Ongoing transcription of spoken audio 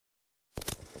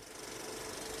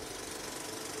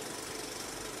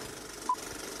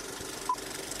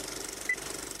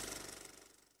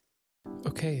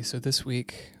Okay, so this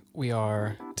week we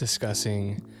are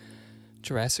discussing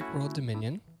Jurassic World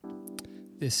Dominion.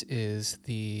 This is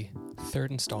the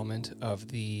third installment of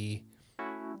the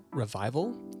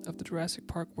revival of the Jurassic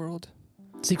Park world.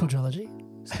 Sequel trilogy.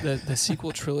 The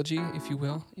sequel trilogy, if you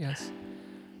will, yes.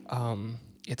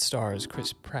 It stars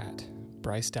Chris Pratt,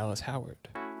 Bryce Dallas Howard,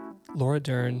 Laura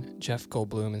Dern, Jeff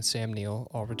Goldblum, and Sam Neill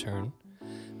all return,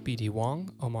 B.D.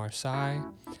 Wong, Omar Sy,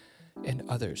 and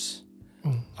others.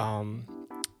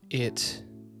 It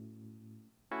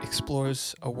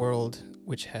explores a world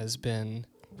which has been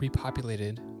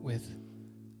repopulated with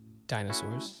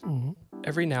dinosaurs. Mm-hmm.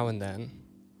 Every now and then,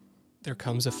 there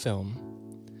comes a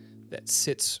film that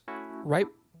sits right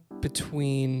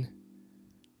between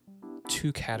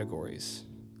two categories.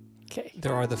 Okay.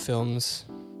 There are the films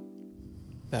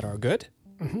that are good.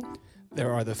 Mm-hmm.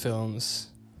 There are the films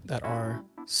that are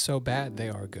so bad they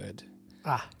are good.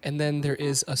 Ah. And then there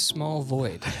is a small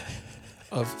void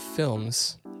of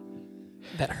films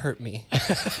that hurt me.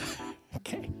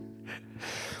 Okay.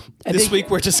 This week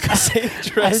we're discussing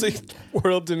Jurassic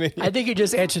World Dominion. I think you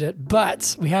just answered it,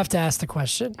 but we have to ask the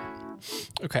question.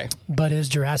 Okay. But is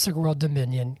Jurassic World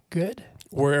Dominion good?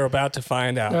 We're about to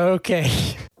find out. Okay.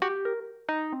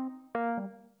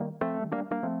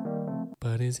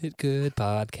 But is it good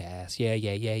podcast? Yeah.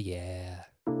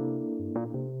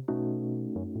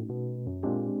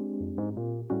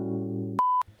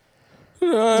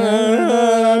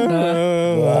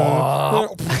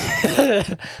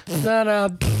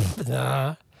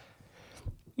 Nah.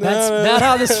 That's not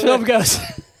how this film goes.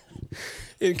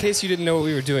 In case you didn't know what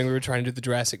we were doing, we were trying to do the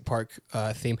Jurassic Park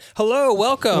theme. Hello,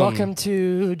 welcome. Welcome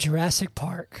to Jurassic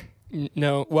Park.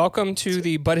 No, welcome to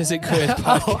the But Is It Good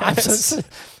podcast. Oh, I'm so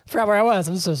forgot where I was.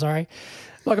 I'm so sorry.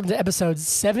 Welcome to episode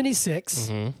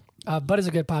 76. But Is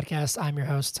It Good podcast. I'm your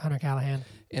host, Hunter Callahan.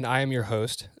 And I am your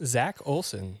host, Zach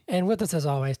Olson. And with us, as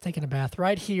always, taking a bath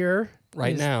right here.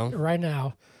 Right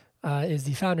now, is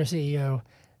the founder, CEO,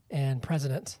 and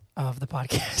president of the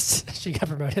podcast. She got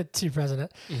promoted to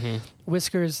president.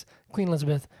 Whiskers, Queen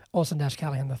Elizabeth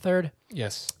Olson-Callahan III.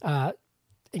 Yes.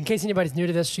 In case anybody's new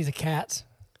to this, she's a cat.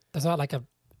 There's not like a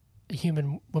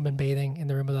human woman bathing in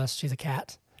the room with us. She's a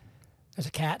cat. There's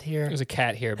a cat here. There's a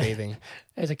cat here bathing.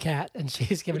 There's a cat, and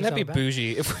she's giving Wouldn't that be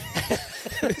herself a bath.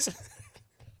 bougie if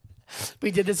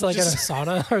We did this like in a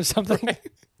sauna or something.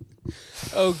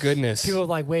 Oh, goodness. People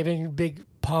like waving big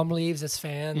palm leaves as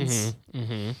fans.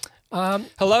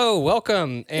 Hello,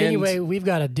 welcome. And Anyway, we've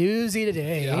got a doozy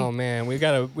today. oh man, we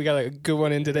got a good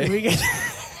one in today. We got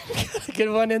a good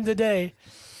one in today.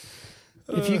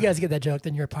 If you guys get that joke,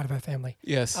 then you're a part of our family.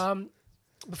 Yes.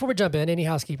 Before we jump in, any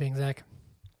housekeeping, Zach?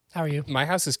 How are you? My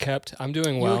house is kept. I'm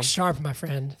doing You well. look sharp, my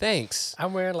friend. Thanks.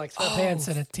 I'm wearing like sweatpants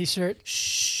and a t-shirt.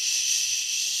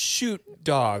 Shoot,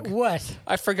 dog. What?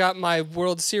 I forgot my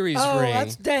World Series Oh, ring.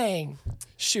 that's dang.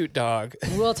 Shoot, dog.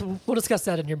 We'll discuss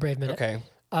that in your brave minute. Okay.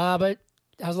 But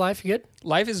how's life? You good?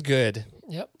 Life is good.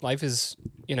 Yep. Life is,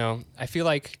 I feel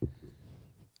like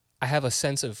I have a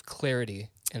sense of clarity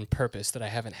and purpose that I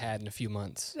haven't had in a few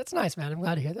months. That's nice, man. I'm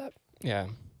glad to hear that. Yeah.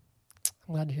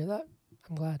 I'm glad to hear that.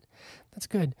 I'm glad. That's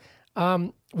good.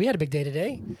 We had a big day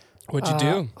today. What'd you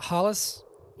do? Hollis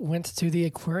went to the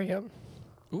aquarium.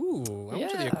 Ooh, I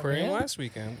went to the Yeah, aquarium man. last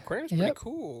weekend. Aquarium's pretty Yep.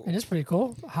 cool. It is pretty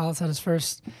cool. Hollis had his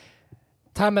first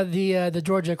time at the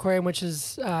Georgia Aquarium, which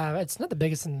is it's not the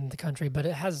biggest in the country, but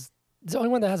it's the only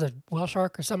one that has a whale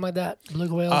shark or something like that.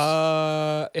 Beluga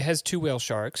whales. It has 2 whale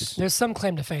sharks. There's some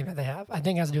claim to fame that they have. I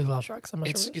think it has to do with whale sharks. I'm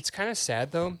not sure. It's kind of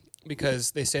sad though,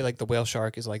 because they say like the whale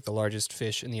shark is like the largest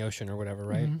fish in the ocean or whatever,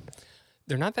 right?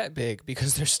 They're not that big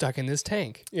because they're stuck in this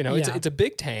tank. Yeah. It's a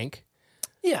big tank,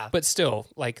 Yeah, but still,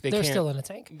 like they're still in a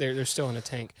tank. They're still in a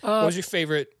tank. What was your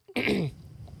favorite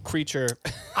creature?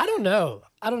 I don't know.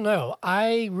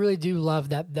 I really do love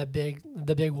the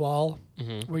big wall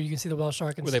where you can see the whale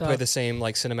shark and Where they stuff. play the same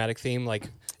like cinematic theme, like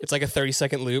it's like a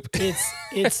 30-second loop.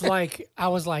 It's like I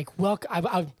was like,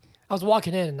 I was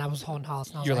walking in and I was holding Hollis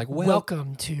and I was You're like, like,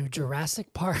 welcome to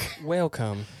Jurassic Park.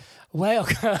 Welcome.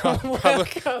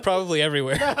 Welcome. Probably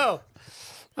everywhere. No.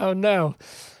 Oh no.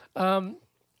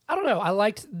 I don't know. I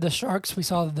liked the sharks. We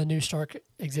saw the new shark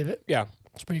exhibit. Yeah.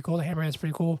 It's pretty cool. The hammerhead's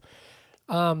pretty cool.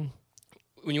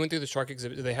 When you went through the shark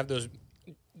exhibit, do they have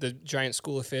the giant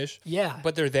school of fish? Yeah.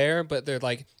 But they're there, but they're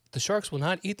like, the sharks will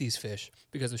not eat these fish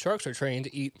because the sharks are trained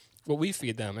to eat what we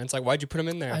feed them. And it's like, why'd you put them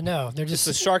in there? I know. They're It's just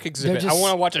a shark exhibit. just- I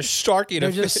want to watch a shark eat a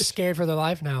they're fish. just scared for their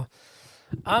life now.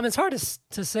 It's hard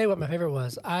to say what my favorite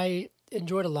was. I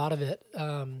enjoyed a lot of it.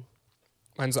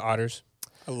 Mine's the otters.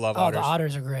 I love Oh, otters. the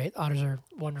otters are great. Otters are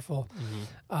wonderful.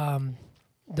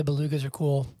 The belugas are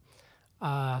cool.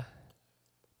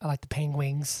 I like the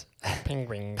penguins.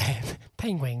 Penguin.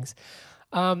 Penguins.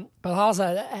 But Halsey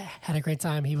had a great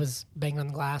time. He was banging on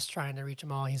the glass, trying to reach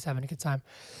them all. He's having a good time.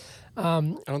 I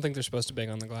don't think they're supposed to bang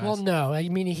on the glass. Well, no. I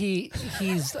mean,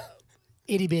 he's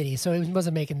itty bitty, so he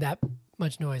wasn't making that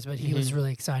much noise, but he was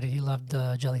really excited. He loved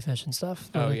the jellyfish and stuff.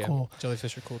 They're really cool.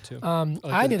 Jellyfish are cool too. I, on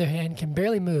the other hand, can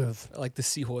barely move. I like the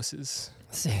seahorses.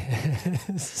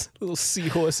 Little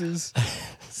seahorses.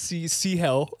 Sea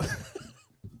hell.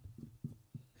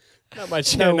 Not my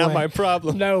chair, not my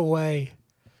problem. No way.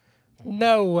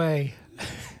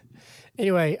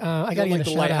 Anyway, I gotta get a the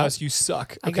shout lighthouse. out. You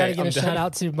suck. I gotta get a shout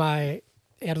out to my.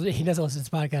 He doesn't listen to this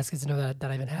podcast because to know that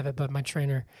I even have it. But my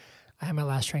trainer, I had my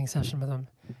last training session with him.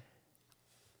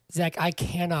 Zach, I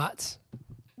cannot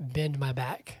bend my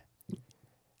back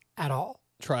at all.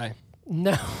 Try.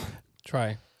 No.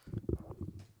 Try.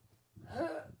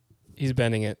 He's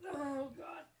bending it. Oh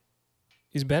God.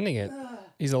 He's bending it.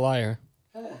 He's a liar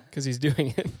because he's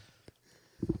doing it.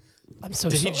 I'm so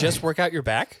Did sorry. he just work out your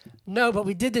back? No, but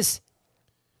we did this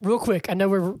real quick. I know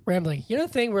we're rambling. You know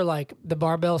the thing where like the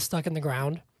barbell's stuck in the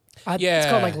ground? It's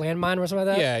called like landmine or something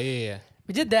like that. Yeah.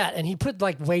 We did that, and he put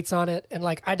like weights on it, and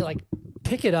like I had to like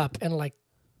pick it up and like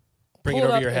Bring it pull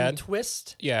over up your and head?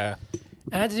 twist. Yeah.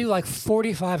 And I had to do like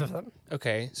 45 of them.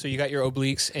 Okay, so you got your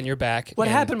obliques and your back. What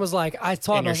happened was like I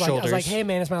told him, and your I was like, shoulders. hey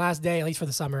man, it's my last day, at least for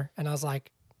the summer. And I was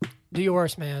like, do your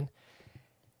worst, man.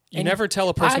 You never tell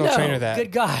a personal I know, trainer that.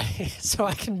 Good guy. So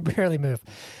I can barely move.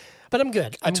 But I'm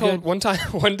good. I told one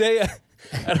day,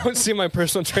 I don't see my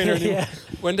personal trainer anymore. Yeah.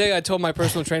 One day I told my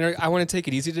personal trainer, I want to take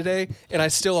it easy today, and I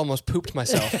still almost pooped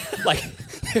myself. Like,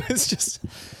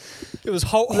 it was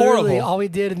horrible. Literally, all we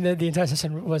did in the entire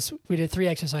session was we did 3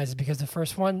 exercises because the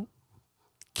first one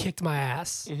kicked my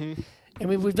ass. Mm-hmm.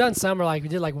 And we've done some where like we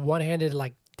did like one-handed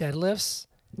like deadlifts.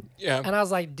 Yeah. And I was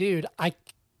like, dude, I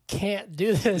can't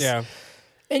do this. Yeah.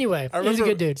 Anyway, he's a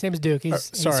good dude. His name is Duke.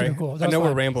 He's Sorry. super cool. I know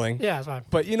we're rambling. Yeah, it's fine.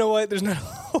 But you know what? There's not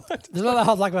There's not a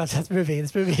whole lot to talk about this movie.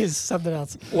 This movie is something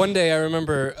else. One day I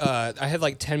remember I had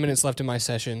like 10 minutes left in my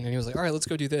session, and he was like, all right, let's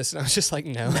go do this. And I was just like,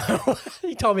 no.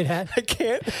 You told me that. I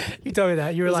can't. You told me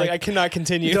that. You were I was like, I cannot you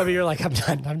continue. told me you were like,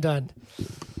 I'm done.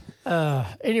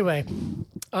 Anyway,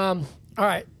 all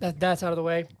right, that's out of the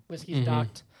way. Whiskey's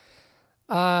docked.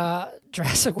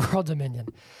 Jurassic World Dominion.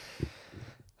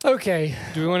 Okay.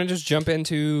 Do we want to just jump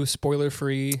into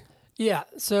spoiler-free? Yeah.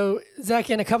 So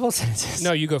Zach, in a couple of sentences.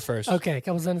 No, you go first. Okay, a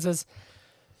couple of sentences.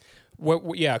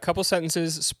 Yeah, a couple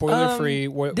sentences, spoiler-free.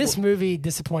 This movie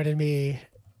disappointed me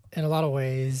in a lot of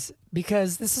ways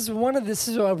because this is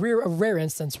a rare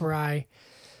instance where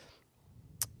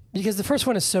because the first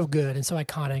one is so good and so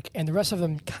iconic, and the rest of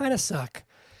them kind of suck,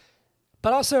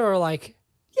 but also are like,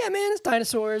 yeah, man, it's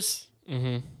dinosaurs,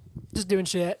 just doing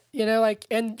shit, like.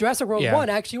 And Jurassic World 1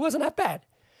 actually wasn't that bad.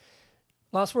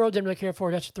 Lost World didn't really care for.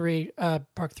 Jurassic 3,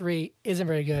 Park 3 isn't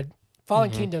very good.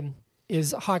 Fallen Kingdom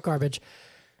is hot garbage.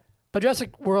 But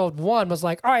Jurassic World 1 was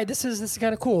like, all right, this is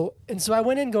kind of cool. And so I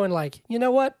went in going like, you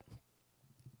know what?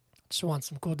 Just want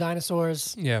some cool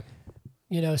dinosaurs. Yeah.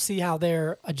 See how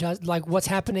they're like what's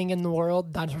happening in the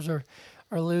world. Dinosaurs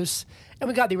are loose. And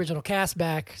we got the original cast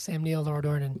back, Sam Neill, Laura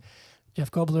Dern, and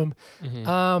Jeff Goldblum.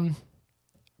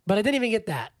 But I didn't even get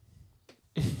that.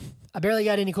 I barely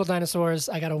got any cool dinosaurs.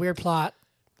 I got a weird plot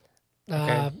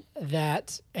and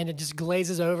it just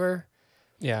glazes over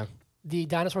Yeah. the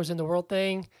dinosaurs in the world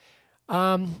thing.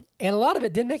 And a lot of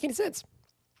it didn't make any sense.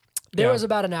 There was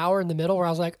about an hour in the middle where I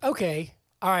was like, okay,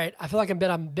 all right, I feel like I'm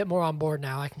a bit more on board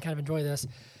now. I can kind of enjoy this.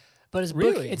 But it's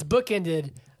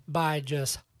bookended by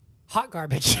just hot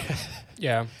garbage.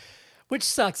 Yeah. Which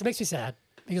sucks. It makes me sad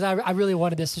because I really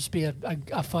wanted this to just be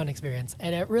a fun experience.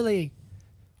 And it really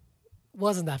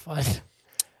wasn't that fun.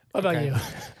 What about you?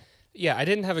 Yeah, I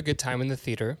didn't have a good time in the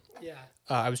theater. Yeah.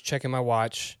 I was checking my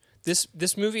watch.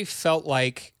 This movie felt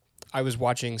like I was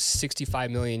watching 65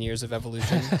 million years of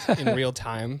evolution in real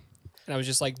time, and I was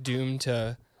just like doomed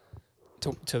to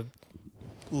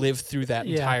live through that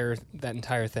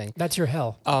entire thing. That's your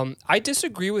hell. I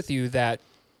disagree with you that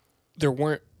there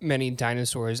weren't many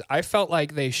dinosaurs. I felt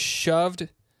like they shoved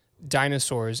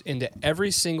dinosaurs into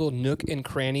every single nook and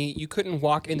cranny. You couldn't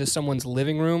walk into someone's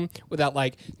living room without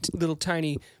like little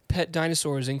tiny pet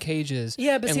dinosaurs in cages.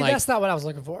 Yeah, but and see, like, that's not what I was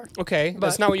looking for. okay,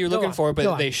 that's not what you're looking for,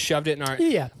 but they shoved it in our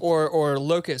or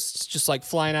locusts just like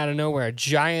flying out of nowhere. A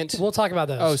giant. We'll talk about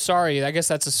those. Oh, sorry. I guess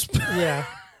that's yeah.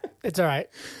 It's all right.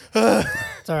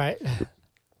 It's all right.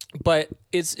 But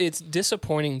it's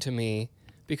disappointing to me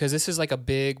because this is like a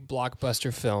big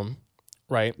blockbuster film,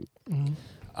 right?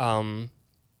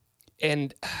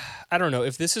 And I don't know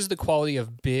if this is the quality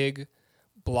of big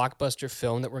blockbuster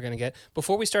film that we're going to get.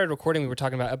 Before we started recording, we were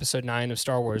talking about episode 9 of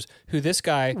Star Wars, who this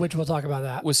guy Which we'll talk about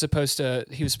that. was supposed to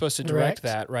direct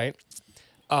that, right?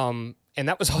 And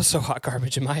that was also hot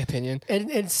garbage in my opinion. And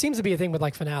it seems to be a thing with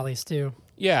like finales too.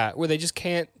 Yeah, where they just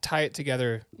can't tie it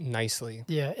together nicely.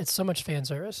 Yeah, it's so much fan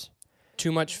service.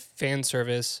 Too much fan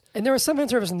service. And there was some fan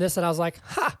service in this that I was like,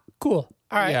 ha, cool.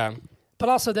 All right. Yeah. But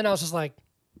also then I was just like,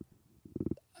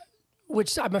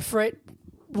 which I'm afraid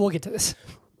we'll get to this.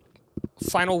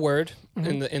 Final word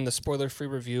in the spoiler-free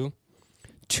review.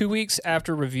 2 weeks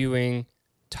after reviewing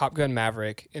Top Gun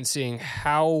Maverick and seeing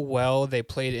how well they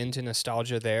played into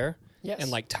nostalgia there, Yes.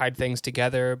 and like tied things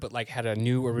together, but like had a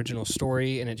new original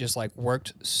story, and it just like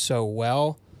worked so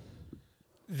well.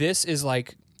 This is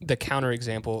like the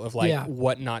counterexample of like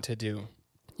what not to do,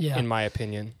 in my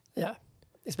opinion. Yeah.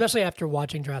 Especially after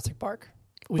watching Jurassic Park.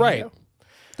 Right.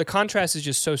 The contrast is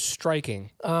just so striking.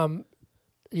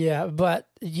 Yeah, but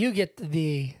you get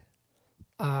the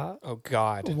Oh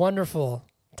God. wonderful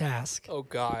task Oh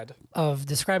God. of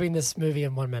describing this movie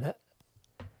in 1 minute.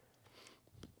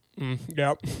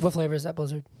 Yep. What flavor is that,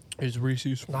 Blizzard? It's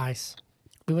Reese's. Nice.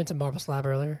 We went to Marble Slab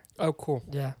earlier. Oh, cool.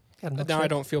 Yeah. Got a Now milkshake. I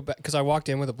don't feel bad because I walked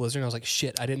in with a blizzard and I was like,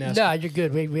 shit, I didn't ask. No, you're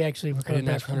good. We actually were I kind of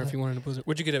didn't ask Hunter if he wanted a blizzard.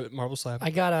 What'd you get at Marble Slab? I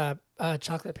got a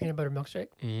chocolate peanut butter milkshake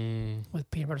Mm. with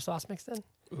peanut butter sauce mixed in.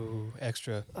 Ooh,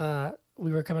 extra.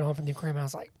 We were coming home from the aquarium and I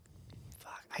was like,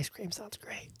 fuck, ice cream sounds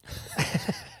great.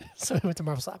 So we went to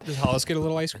Marble Slab. Did Hollis get a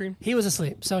little ice cream? He was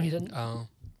asleep, so he didn't. Oh.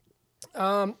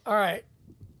 All right.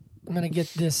 I'm going to get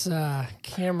this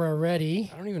camera ready.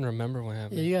 I don't even remember what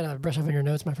happened. Yeah, you got to brush up on your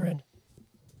notes, my friend.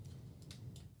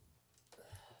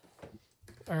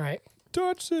 All right.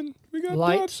 Dodson. We got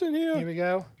Light. Dodson here. Here we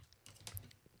go.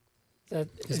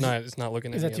 It's not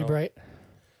looking at Is me that at too all. bright?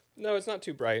 No, it's not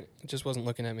too bright. It just wasn't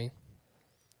looking at me.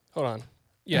 Hold on.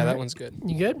 Yeah, All that right. one's good.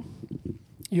 You good?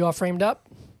 You all framed up?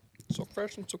 So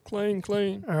fresh and so clean.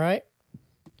 All right.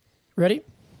 Ready?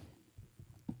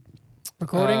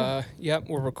 Recording? Yep,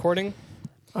 we're recording.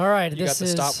 All right. You This got the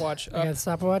is stopwatch I got up. the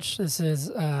stopwatch. This is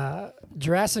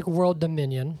Jurassic World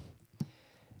Dominion.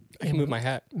 I can move my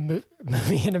hat.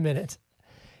 Movie in a minute.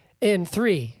 In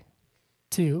 3,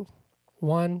 2,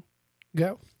 1,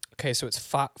 go. Okay, so it's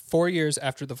 4 years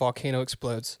after the volcano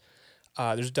explodes.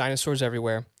 There's dinosaurs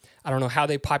everywhere. I don't know how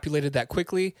they populated that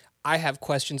quickly. I have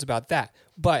questions about that.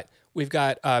 But we've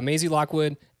got Maisie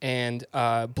Lockwood and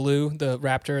Blue, the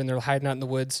raptor, and they're hiding out in the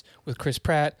woods with Chris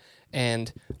Pratt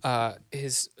and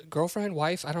his girlfriend,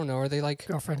 wife. I don't know. Are they like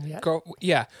Girlfriend, yeah.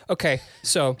 Yeah. Okay.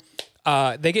 So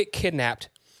they get kidnapped.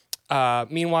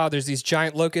 Meanwhile, there's these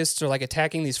giant locusts are like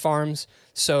attacking these farms.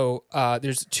 So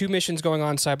there's 2 missions going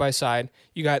on side by side.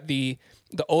 You got the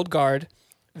old guard.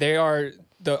 They are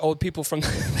the old people from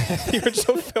the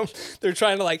original film. They're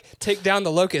trying to like take down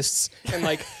the locusts and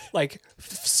like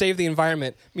save the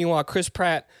environment. Meanwhile, Chris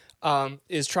Pratt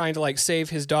is trying to like save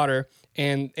his daughter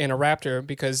and a raptor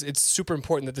because it's super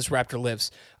important that this raptor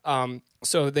lives.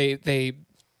 So they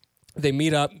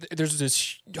meet up. There's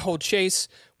this whole chase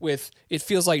with, it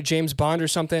feels like James Bond or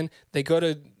something. They go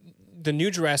to the new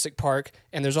Jurassic Park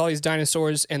and there's all these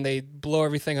dinosaurs and they blow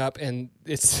everything up and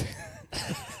it's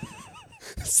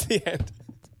it's the end.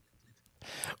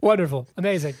 Wonderful.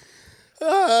 Amazing.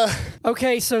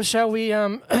 Okay, so shall we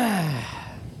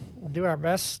do our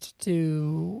best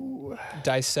to...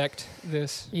 Dissect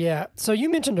this. Yeah. So you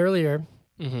mentioned earlier,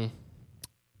 Mm-hmm.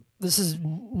 this is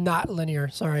not linear,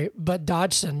 sorry, but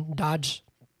Dodgson.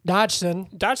 Dodson.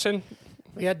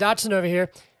 We got Dodgson over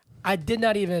here. I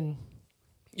didn't even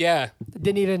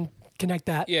connect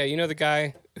that. Yeah, you know the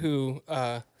guy who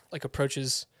like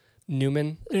approaches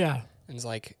Newman Yeah. and is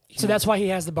like, So that's why he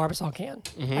has the Barbasol can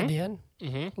at the end.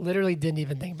 Mm-hmm. Literally didn't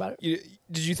even think about it.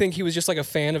 Did you think he was just like a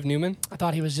fan of Newman? I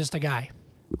thought he was just a guy.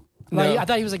 No. Like, I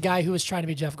thought he was a guy who was trying to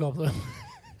be Jeff Goldblum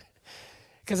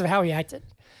because of how he acted.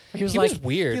 He was He like was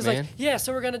weird, He was man. like, yeah,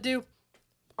 so we're gonna do,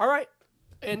 all right,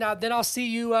 and then I'll see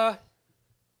you.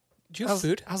 Do you have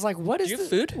food? I was like, what is Do you have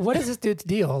food? What is this dude's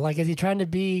deal? Like, is he trying to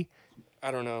be?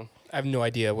 I don't know. I have no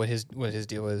idea what his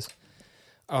deal is.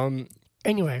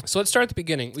 Anyway, So let's start at the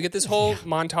beginning. We get this whole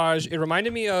montage. It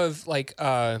reminded me of like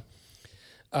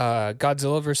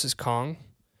Godzilla versus Kong.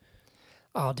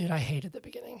 oh, dude, I hated the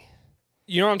beginning.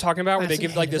 You know what I'm talking about? Where they Absolutely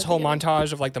give like hated this the whole beginning.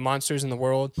 montage of like the monsters in the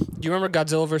world. Do you remember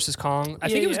Godzilla versus Kong? I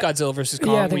think Yeah, it was yeah. Godzilla versus Yeah,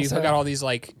 Kong I where think you so. got all these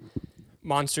like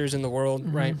monsters in the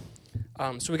world, right?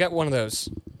 So we got one of those.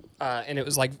 And it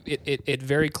was like it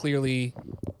very clearly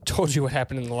told you what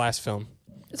happened in the last film.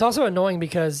 It's also annoying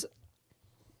because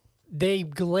they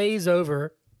glaze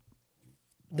over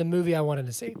the movie I wanted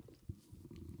to see.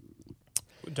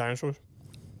 Dinosaurs?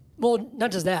 Well,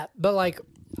 not just that, but like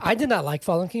I did not like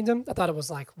Fallen Kingdom. I thought it was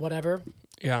like whatever.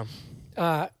 Yeah.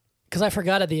 Because I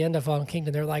forgot at the end of Fallen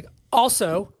Kingdom, they're like,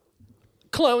 also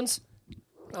clones.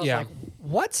 I was Yeah. like,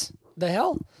 what the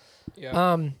hell?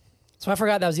 Yeah. So I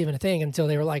forgot that was even a thing until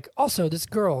they were like, also this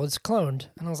girl is cloned,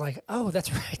 and I was like, oh,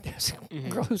 that's right. There's a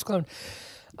girl who's cloned.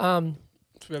 So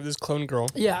we have this clone girl.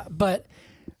 Yeah, but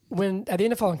when at the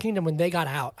end of Fallen Kingdom, when they got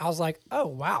out, I was like, oh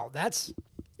wow, that's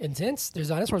intense. There's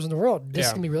dinosaurs in the world. This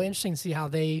is gonna be really interesting to see how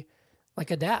they like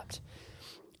adapt.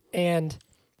 And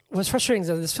what's frustrating is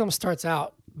that this film starts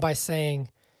out by saying,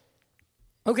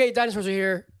 okay, dinosaurs are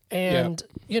here, and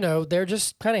you know they're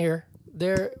just kind of here.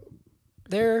 They're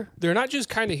not just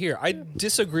kind of here. I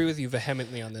disagree with you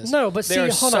vehemently on this. No, but they see,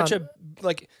 are hold such on. a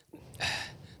like.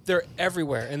 They're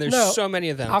everywhere, and there's No, so many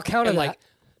of them. I'll counter and that. Like,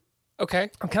 okay,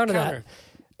 I'm counting Counter.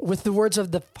 that with the words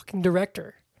of the fucking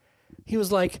director. He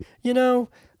was like, you know,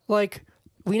 like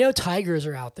we know tigers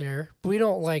are out there, but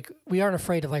we aren't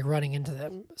afraid of like running into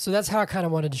them. So that's how I kind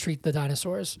of wanted to treat the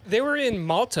dinosaurs. They were in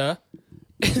Malta,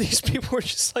 and these people were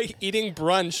just like eating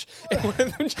brunch, and one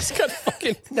of them just got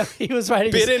fucking No, he was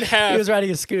riding. bit in half. He was riding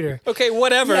a scooter. Okay,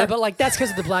 whatever. Yeah, but like that's because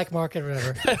of the black market or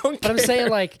whatever. I don't But I'm care. saying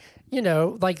like, you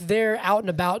know, like they're out and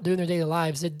about doing their daily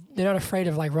lives. They're not afraid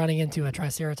of like running into a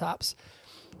triceratops.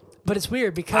 But it's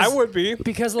weird because I would be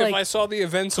because if like I saw the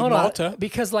events of hold on, Malta.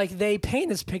 because like they paint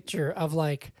this picture of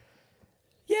like,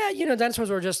 yeah, you know,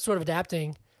 dinosaurs were just sort of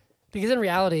adapting, because in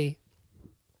reality,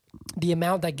 the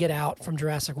amount that get out from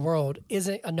Jurassic World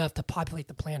isn't enough to populate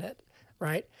the planet,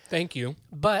 right? Thank you.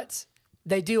 But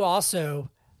they do also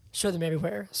show them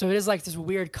everywhere. So it is like this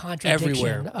weird contradiction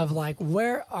Everywhere. of like,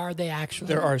 where are they actually?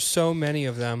 There are so many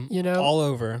of them, You know, all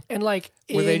over. and like,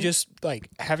 Were they in- just like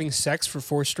having sex for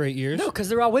 4 straight years? No, because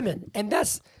they're all women, and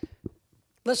that's.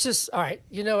 Let's just all right.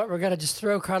 You know what? We're gonna just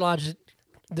throw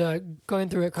going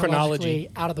through it chronologically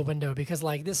out of the window, because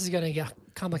like this is gonna get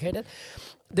complicated.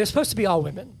 They're supposed to be all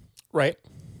women, Right.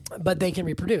 but they can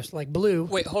reproduce. Like Blue,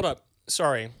 Wait, hold up.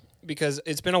 Sorry, because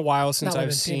it's been a while since not I've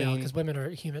women, female, seen because women are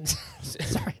humans.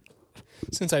 Sorry,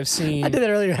 since I've seen I did that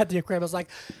earlier at the aquarium. I was like,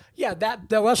 yeah, that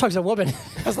whale shark's a woman.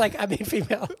 I was like, I mean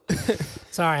female.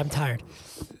 Sorry, I'm tired.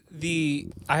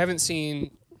 I haven't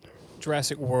seen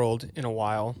Jurassic World in a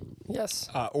while, Yes.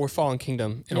 or Fallen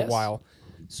Kingdom in a Yes. while.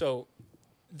 So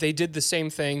they did the same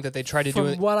thing that they tried to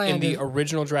From do what I in the under-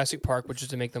 original Jurassic Park, which is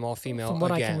to make them all female From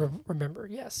what again. I can remember,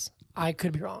 yes. I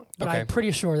could be wrong, but Okay. I'm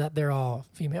pretty sure that they're all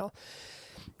female,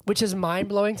 which is mind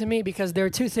blowing to me, because there are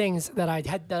two things that I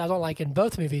don't like in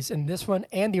both movies, in this one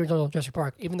and the original Jurassic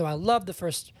Park. Even though I love the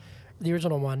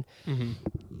original one, Mm-hmm.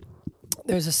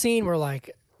 there's a scene where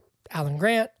like Alan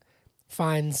Grant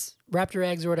finds raptor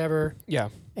eggs or whatever, Yeah.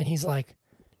 and he's like,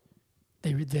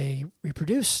 they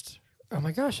reproduced. Oh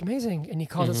my gosh, amazing! And he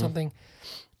calls it something,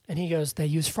 and he goes, they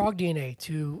use frog DNA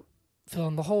to fill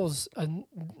in the holes and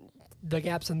the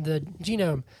gaps in the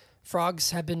genome.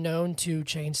 Frogs have been known to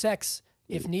change sex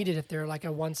if needed, if they're like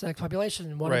a one-sex population,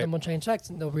 and one of Right. them will change sex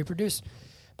and they'll reproduce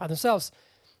by themselves.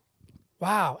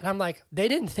 Wow! And I'm like, they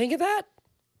didn't think of that?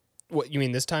 What you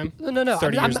mean this time? No.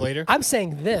 30 years later? I'm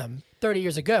saying them 30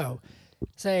 years ago,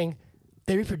 saying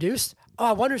they reproduced. Oh,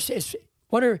 I wonder if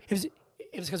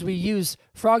it's because we use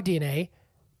frog DNA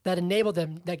that enabled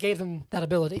them, that gave them that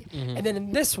ability. And then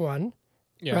in this one,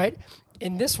 Yeah. right?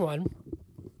 In this one,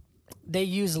 they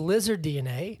use lizard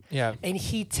DNA. Yeah. And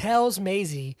he tells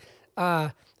Maisie,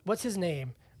 what's his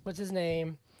name?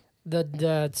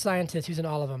 The scientist who's in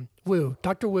all of them, Wu,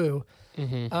 Dr. Wu.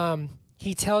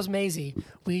 He tells Maisie,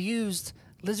 we used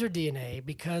lizard DNA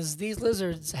because these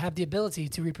lizards have the ability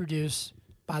to reproduce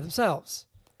by themselves.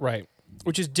 Right.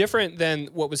 Which is different than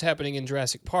what was happening in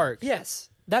Jurassic Park. Yes,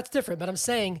 that's different. But I'm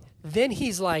saying then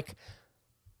he's like,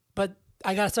 but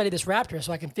I got to study this raptor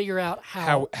so I can figure out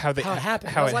how it happened.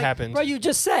 how I was it like, happened. Bro, you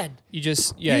just said. You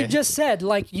just You just said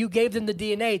like you gave them the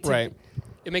DNA to. right.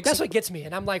 It makes That's what gets me,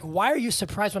 and I'm like, why are you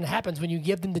surprised when it happens when you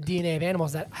give them the DNA of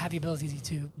animals that have the ability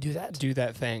to do that? do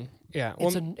that thing. Yeah.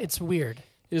 Well, It's weird.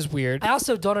 it is weird. I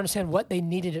also don't understand what they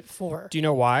needed it for. Do you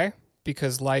know why?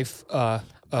 Because life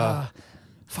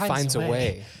finds a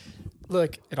way.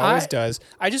 Look, It always does.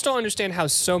 I just don't understand how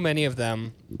so many of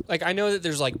them. Like I know that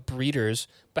there's like breeders,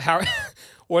 but how?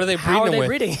 What are they breeding How are them they with?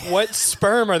 breeding? What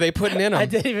sperm are they putting in them? I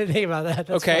didn't even think about that.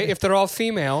 That's okay, funny. if they're all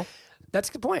female, That's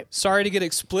a good point. sorry to get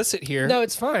explicit here, No,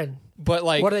 it's fine. but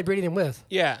like, What are they breeding them with?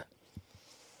 yeah.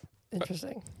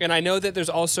 Interesting. And I know that there's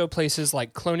also places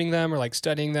like cloning them or like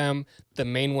studying them. The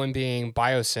main one being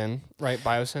biosyn, right?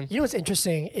 Biosyn. You know what's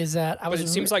interesting is that But it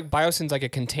seems like biosyn's like a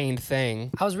contained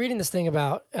thing. I was reading this thing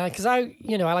about because I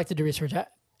like to do research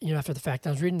after the fact. I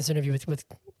was reading this interview with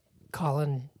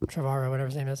Colin Trevorrow, whatever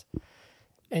his name is,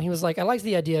 And he was like, I like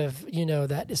the idea of,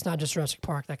 that it's not just Jurassic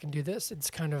Park that can do this. It's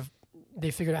kind of,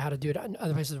 they figured out how to do it in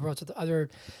other places of the world. So the other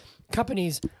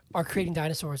companies are creating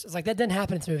dinosaurs. It's like, that didn't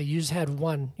happen in this movie. You just had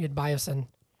one. You had Biosin,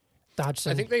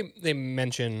 Dodgson. I think they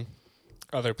mention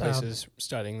other places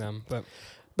studying them,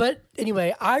 But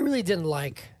anyway, I really didn't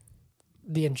like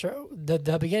the intro.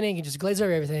 The beginning, it just glazed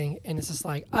over everything. And it's just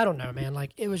like, I don't know, man.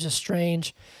 Like, it was just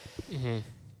strange. Mm-hmm.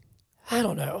 I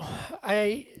don't know.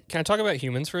 Can I talk about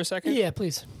humans for a second? Yeah,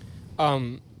 please. Let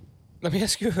me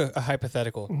ask you a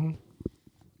hypothetical. Mm-hmm.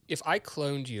 If I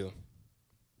cloned you,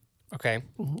 okay,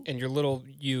 and your little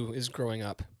you is growing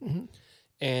up,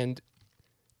 and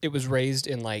it was raised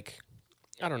in like,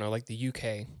 I don't know, like the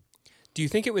UK, do you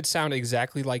think it would sound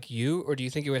exactly like you, or do you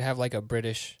think it would have like a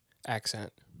British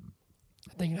accent?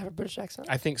 I think you have a British accent.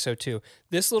 I think so too.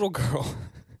 This little girl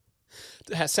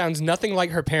sounds nothing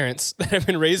like her parents that have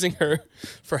been raising her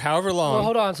for however long. Well,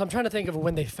 hold on. So I'm trying to think of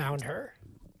when they found her.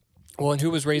 Well, and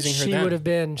who was raising her She then? would have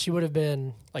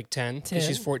been Like 10, because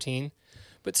she's 14.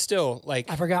 But still, like,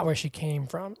 I forgot where she came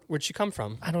from. where'd she come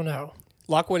from? I don't know.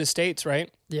 Lockwood Estates, right?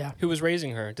 Yeah. Who was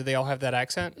raising her? Did they all have that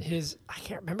accent? I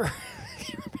can't remember.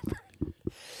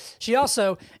 She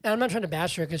also, and I'm not trying to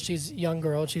bash her because she's a young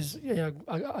girl. She's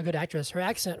a good actress. Her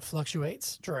accent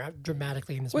fluctuates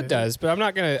dramatically in this Well, movie. it does, but I'm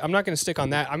not gonna stick on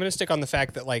that. I'm gonna stick on the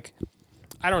fact that, like,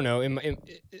 I don't know.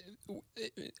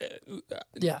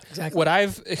 Yeah, exactly. What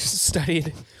I've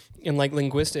studied in like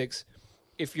linguistics,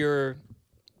 if you're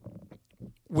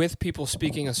with people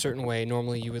speaking a certain way,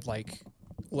 normally you would like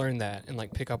learn that and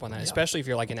like pick up on that, especially if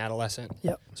you're like an adolescent.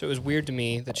 Yep. So it was weird to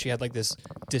me that she had like this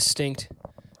distinct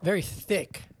Very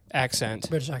thick accent.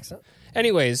 British accent.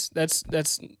 Anyways, that's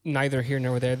neither here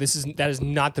nor there. That is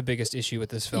not the biggest issue with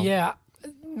this film. Yeah,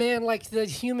 man, like the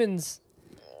humans,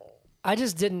 I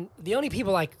just didn't. The only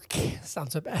people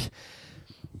sounds so bad.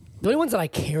 The only ones that I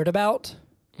cared about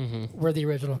were the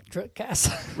original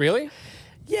cast. Really?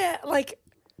 Yeah, like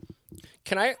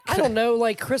Can I don't know.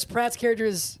 Like Chris Pratt's character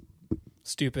is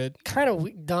stupid. kind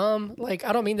of dumb. Like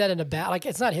I don't mean that in a bad. Like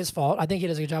it's not his fault. I think he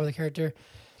does a good job with the character.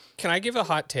 Can I give a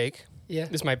hot take? Yeah,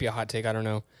 This might be a hot take. I don't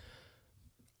know.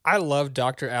 I love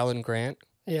Dr. Alan Grant.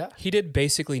 yeah, He did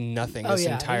basically nothing Oh, this yeah,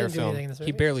 he entire didn't do film. anything in this He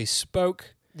movie. barely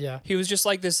spoke. yeah. He was just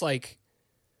like this like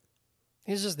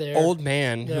He's just there. old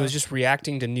man Yeah. who was just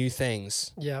reacting to new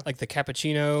things. Yeah. Like the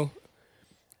cappuccino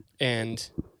and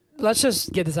Let's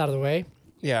just get this out of the way.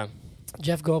 yeah.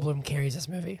 Jeff Goldblum carries this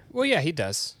movie, Well, yeah, he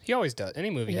does. He always does. Any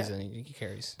movie Yeah. he's in, he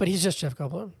carries. but he's just Jeff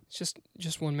Goldblum. It's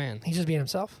just one man. He's just being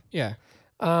himself. Yeah.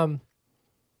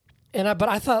 But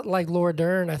I thought like Laura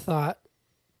Dern. I thought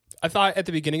I thought at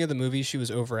the beginning of the movie she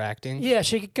was overacting. yeah,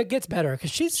 she gets better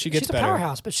because she's gets a better.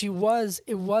 powerhouse. But it was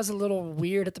a little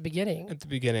weird at the beginning. At the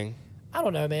beginning. I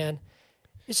don't know, man.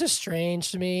 It's just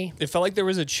strange to me. It felt like there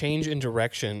was a change in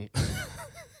direction.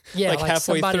 Yeah, Like like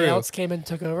halfway somebody through. else came and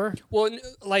took over. Well,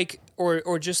 like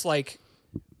or just like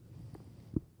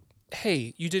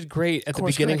hey, you did great at the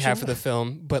Course beginning half correction. of the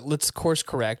film, but let's course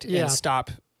correct Yeah. and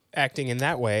stop acting in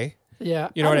that way. Yeah,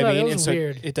 You know what I mean? It And was so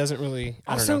weird. it doesn't really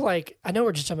I Also, don't know. like I know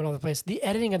we're just jumping all over the place. The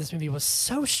editing of this movie was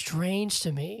so strange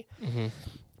to me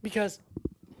because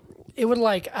it would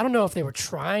like I don't know if they were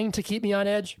trying to keep me on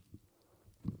edge,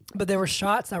 but there were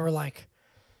shots that were like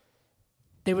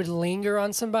they would linger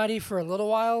on somebody for a little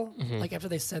while, like after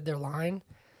they said their line,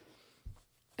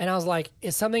 and I was like,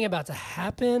 "Is something about to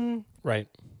happen?" Right.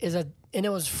 And it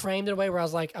was framed in a way where I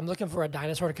was like, I'm looking for a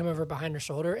dinosaur to come over behind her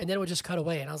shoulder, and then it would just cut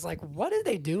away. And I was like, what are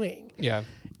they doing? Yeah.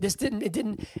 It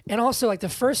didn't. And also, like, the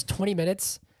first 20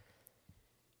 minutes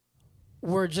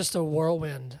were just a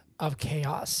whirlwind of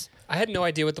chaos. I had no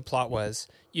idea what the plot was.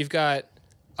 You've got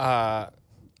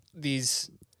these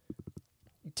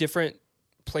different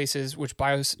places, which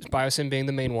Biosim being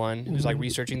the main one, who's like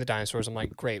researching the dinosaurs. I'm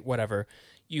like, great, whatever.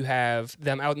 You have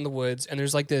them out in the woods, and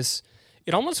there's like this.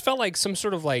 It almost felt like some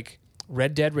sort of like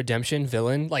Red Dead Redemption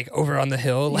villain, like over on the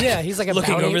hill. Like, Yeah, he's like a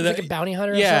looking bounty, over he's the like a bounty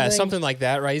hunter. yeah, or something. like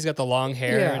that, right? He's got the long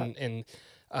hair, Yeah.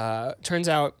 and turns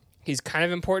out he's kind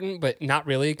of important, but not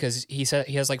really because he said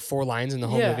he has like 4 lines in the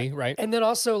whole Yeah. movie, right? And then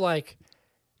also, like,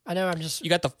 I know I'm just. You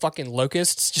got the fucking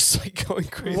locusts just like going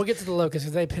crazy. We'll get to the locusts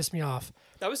because they pissed me off.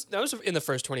 That was in the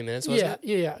first 20 minutes, wasn't it?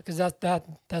 Yeah, because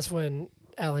that's when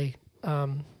Ellie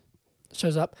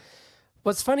shows up.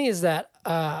 What's funny is that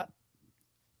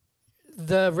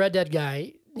the Red Dead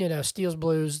guy, steals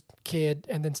Blue's kid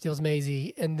and then steals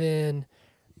Maisie and then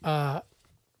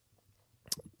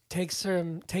takes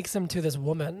him to this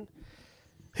woman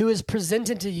who is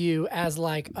presented to you as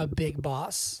like a big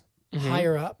boss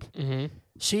higher up. Mm-hmm.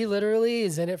 She literally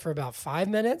is in it for about 5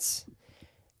 minutes,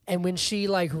 and when she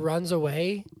like runs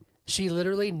away, she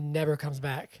literally never comes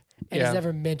back. and is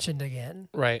never mentioned again.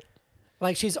 Right.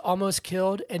 Like she's almost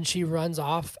killed and she runs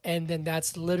off, and then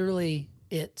that's literally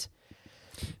it.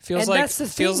 Feels And like that's the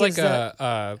feels thing like is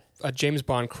that- a James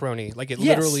Bond crony. Like it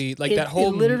Yes, literally, like it- that whole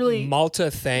it literally-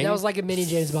 Malta thing. That was like a mini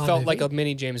James Bond felt movie. like a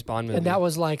mini James Bond movie. And that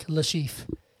was like Lashif.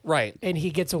 right. And he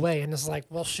gets away, and it's like,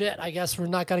 well, shit, I guess we're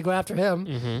not going to go after him.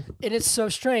 Mm-hmm. And it's so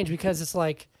strange because it's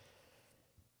like,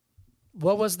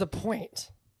 what was the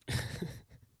point?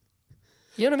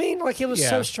 You know what I mean? Like, it was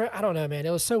so Yeah. strange. I don't know, man.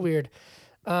 It was so weird.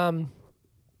 I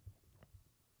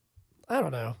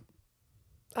don't know.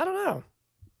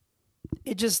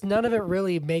 It just, none of it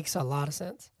really makes a lot of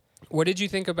sense. What did you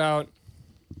think about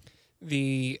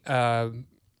the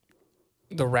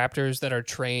raptors that are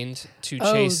trained to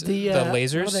chase the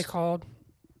lasers? What are they called?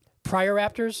 Prior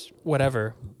raptors?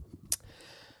 Whatever.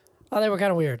 Oh, they were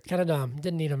kind of weird. Kind of dumb.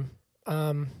 Didn't need them.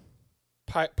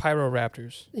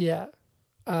 Pyroraptors. Yeah.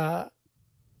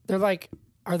 They're like,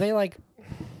 are they like,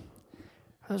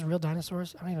 are those real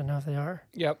dinosaurs? I don't even know if they are.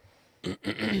 Yep.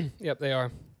 Yep, they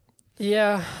are.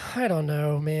 Yeah, I don't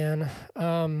know, man.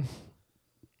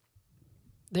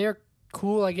 They're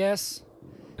cool, I guess.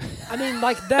 I mean,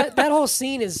 like that whole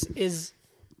scene is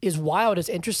wild. It's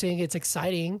interesting. It's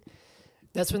exciting.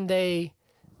 That's when they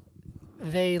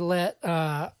let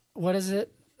what is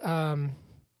it? What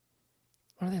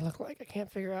do they look like? I can't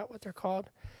figure out what they're called.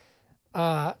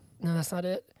 No, that's not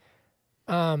it.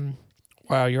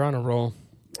 Wow, you're on a roll.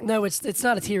 No, it's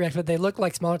not a T-Rex, but they look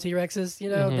like smaller T-Rexes. You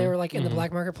know, they were like in the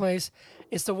black marketplace.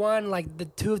 It's the one like the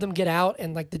two of them get out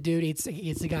and like the dude eats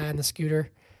the guy on the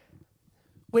scooter.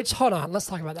 Which, hold on, let's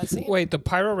talk about that scene. Wait, the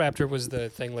Pyroraptor was the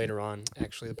thing later on,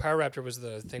 actually. The Pyroraptor was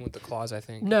the thing with the claws, I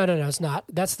think. No, it's not.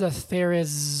 That's the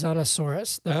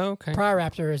Therizinosaurus. The okay.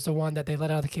 Pyroraptor is the one that they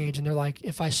let out of the cage, and they're like,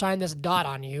 if I shine this dot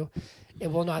on you, it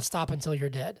will not stop until you're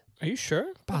dead. Are you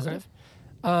sure? Positive.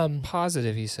 Okay.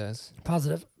 Positive, he says.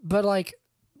 Positive. But, like,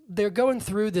 they're going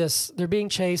through this. They're being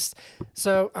chased.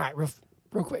 So, all right,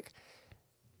 real quick.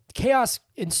 Chaos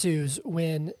ensues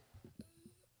when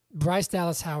Bryce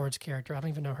Dallas Howard's character, I don't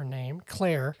even know her name,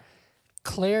 Claire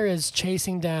is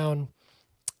chasing down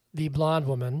the blonde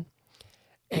woman,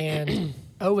 and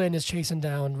Owen is chasing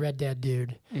down Red Dead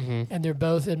dude. Mm-hmm. And they're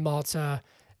both in Malta,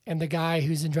 and the guy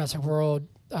who's in Jurassic World,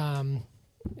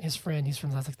 his friend, he's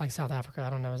from like South Africa, I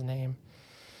don't know his name.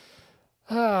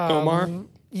 Omar?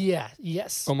 Yeah,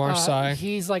 yes. Omar Sy.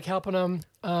 He's like helping them.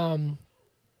 And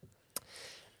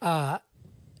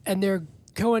they're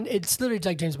going, it's literally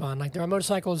like James Bond. Like they're on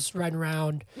motorcycles riding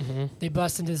around. Mm-hmm. They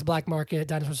bust into this black market.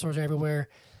 Dinosaur stores are everywhere.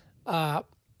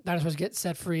 Dinosaurs get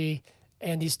set free.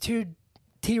 And these two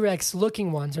T-Rex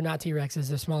looking ones, are not T-Rexes,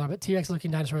 they're smaller, but T-Rex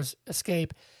looking dinosaurs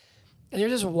escape. And they're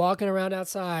just walking around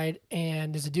outside.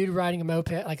 And there's a dude riding a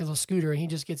moped, like a little scooter, and he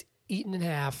just gets eaten in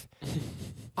half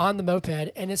on the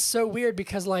moped. And it's so weird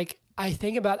because, like, I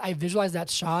visualize that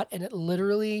shot, and it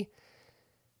literally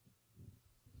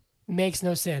makes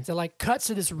no sense. It like cuts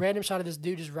to this random shot of this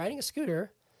dude just riding a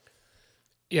scooter.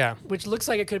 Yeah. Which looks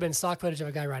like it could have been stock footage of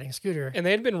a guy riding a scooter. And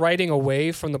they had been riding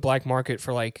away from the black market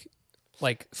for like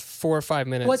 4 or 5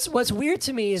 minutes. What's weird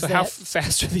to me is so that how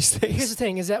fast are these things? Here's the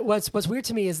thing: is that what's weird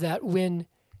to me is that when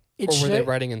or were they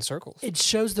riding in circles? It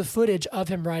shows the footage of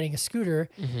him riding a scooter.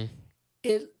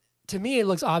 Mm-hmm. To me, it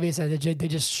looks obvious that they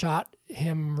just shot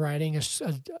him riding a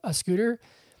scooter.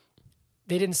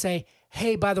 They didn't say,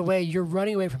 "Hey, by the way, you're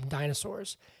running away from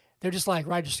dinosaurs." They're just like,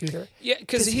 "Ride your scooter." Yeah,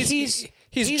 because he's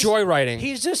joyriding.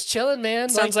 He's just chilling, man.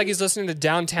 Sounds like he's listening to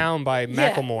 "Downtown" by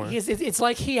Macklemore. It's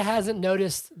like he hasn't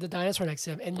noticed the dinosaur next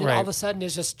to him, and then all of a sudden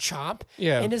it's just chomp.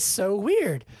 Yeah, and it's so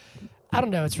weird. I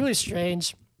don't know. It's really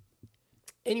strange.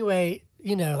 Anyway,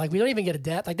 we don't even get a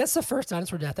death. Like that's the first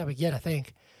dinosaur death that we get, I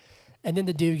think. And then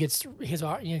the dude gets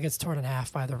gets torn in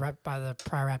half by the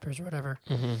Pyroraptors or whatever.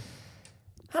 Mm-hmm.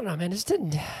 I don't know, man. It just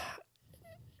didn't.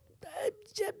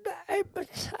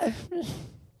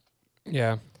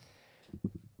 Yeah.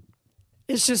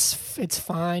 It's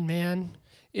fine, man.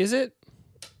 Is it?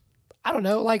 I don't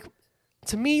know. Like,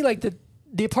 to me, like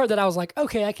the part that I was like,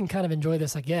 okay, I can kind of enjoy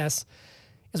this, I guess,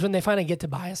 is when they finally get to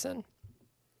Bison.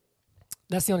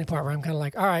 That's the only part where I'm kind of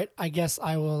like, all right, I guess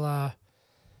I will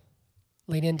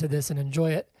lean into this and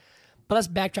enjoy it. But let's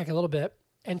backtrack a little bit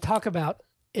and talk about,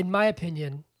 in my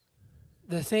opinion,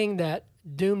 the thing that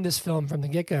doomed this film from the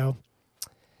get-go,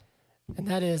 and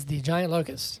that is the giant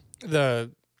locust.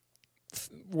 The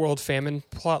world famine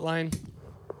plot line?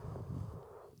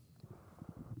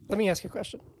 Let me ask you a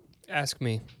question. Ask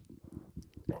me.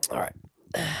 All right.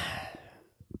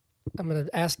 I'm going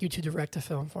to ask you to direct a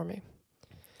film for me.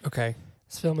 Okay.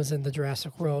 This film is in the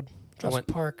Jurassic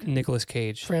Park Nicolas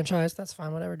Cage franchise. That's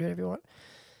fine. Whatever. Do whatever you want.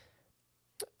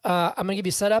 I'm gonna give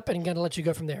you a setup and I'm gonna let you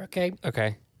go from there. Okay.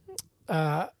 Okay.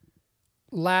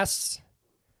 Last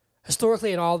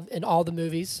historically in all the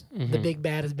movies, the big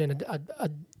bad has been a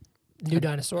new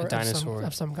dinosaur,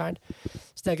 of some kind.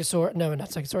 Stegosaurus, no, not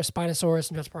Stegosaurus,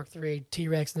 Spinosaurus in Jurassic Park 3,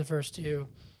 T-Rex in the first two.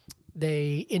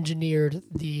 They engineered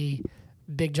the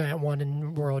big giant one in the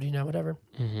world, whatever.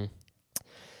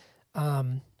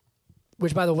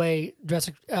 Which, by the way,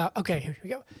 Jurassic. Okay, here we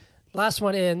go. Last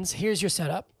one ends. Here's your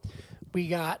setup. We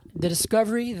got the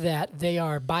discovery that they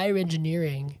are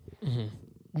bioengineering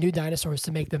new dinosaurs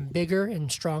to make them bigger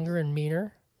and stronger and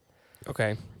meaner.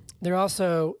 Okay. There's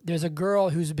a girl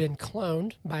who's been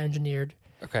cloned, bioengineered.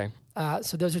 Okay.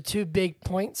 So those are two big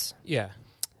points. Yeah.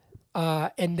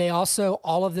 And they also,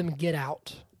 all of them get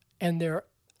out, and they're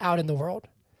out in the world.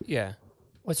 Yeah.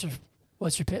 What's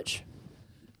your pitch?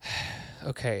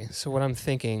 Okay. So what I'm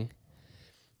thinking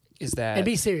is that... And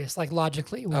be serious, like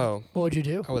logically. What would you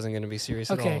do? I wasn't going to be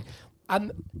serious at all. Okay.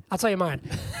 I'll tell you mine.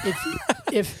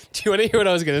 If Do you want to hear what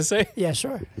I was going to say? Yeah,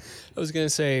 sure. I was going to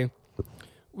say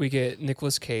we get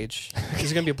Nicolas Cage. This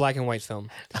is going to be a black and white film.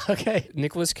 Okay.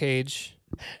 Nicolas Cage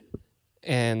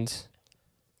and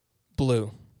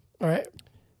Blue All right.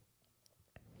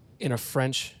 in a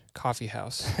French coffee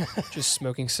house, just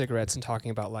smoking cigarettes and talking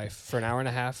about life for an hour and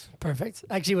a half. Perfect.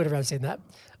 I actually would have rather seen that.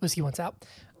 Whiskey Wants Out.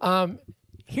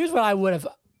 Here's what I would have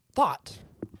thought.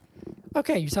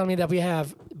 Okay, you're telling me that we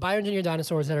have bioengineered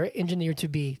dinosaurs that are engineered to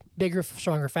be bigger,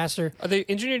 stronger, faster. Are they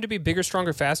engineered to be bigger,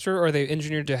 stronger, faster, or are they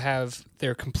engineered to have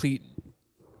their complete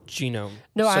genome?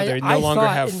 No, so they no longer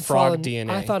have frog DNA.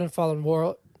 I thought in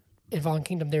Fallen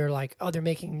Kingdom, they were like, they're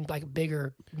making like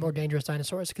bigger, more dangerous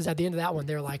dinosaurs. Because at the end of that one,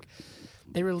 they're like,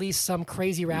 they released some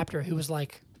crazy raptor who was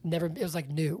like it was like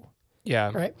new.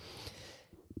 Yeah. Right.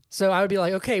 So I would be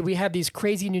like, okay, we have these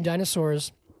crazy new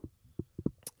dinosaurs.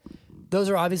 Those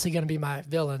are obviously going to be my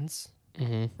villains,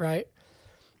 right?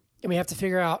 And we have to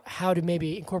figure out how to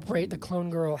maybe incorporate the clone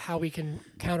girl, how we can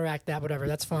counteract that, whatever.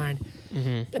 That's fine.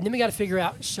 And then we got to figure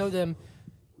out, show them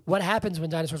what happens when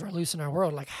dinosaurs are loose in our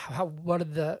world. Like, what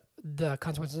are the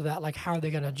consequences of that? Like, how are they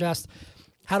going to adjust?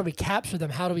 How do we capture them?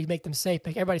 How do we make them safe?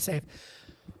 Make everybody safe?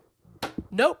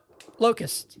 Nope.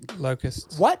 Locusts.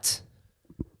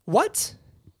 What?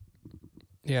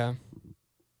 Yeah.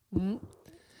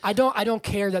 I don't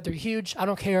care that they're huge. I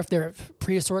don't care if they're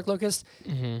prehistoric locusts.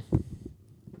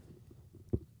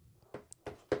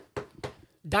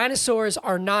 Dinosaurs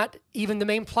are not even the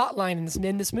main plot line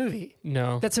in this movie.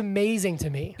 No. That's amazing to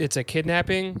me. It's a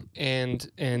kidnapping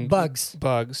and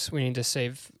bugs. We need to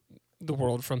save the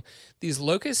world from these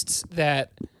locusts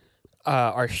that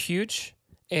are huge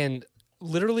and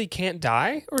literally can't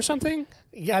die or something.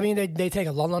 Yeah, I mean they take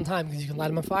a long time because you can light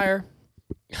them on fire.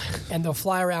 And they'll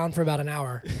fly around for about an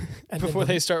hour and before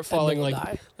they start falling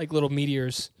like little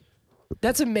meteors.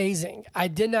 That's amazing. I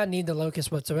did not need the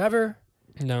locust whatsoever.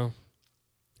 No.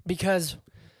 Because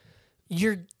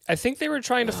I think they were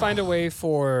trying to find a way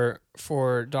for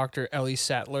Dr. Ellie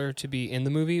Sattler to be in the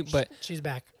movie, but she's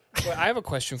back. Well, I have a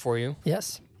question for you.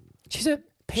 Yes. She's a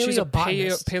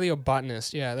paleobotanist.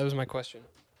 Paleobotanist. Yeah, that was my question.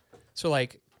 So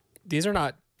like these are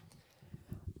not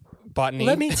botany.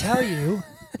 Let me tell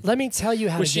you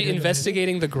how was she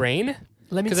investigating the grain?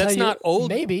 Let me tell you. Because that's not old.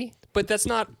 Maybe. But that's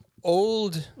not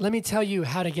old. Let me tell you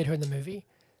how to get her in the movie.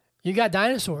 You got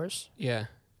dinosaurs. Yeah.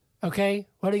 Okay.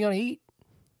 What are you going to eat?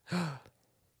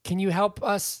 Can you help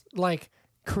us like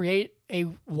create a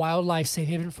wildlife safe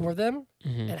haven for them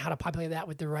and how to populate that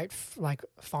with the right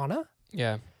fauna?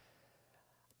 Yeah.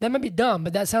 That might be dumb,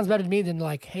 but that sounds better to me than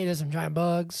like, hey, there's some giant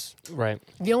bugs. Right.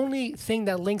 The only thing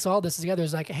that links all this together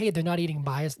is like, hey, they're not eating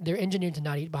bison. They're engineered to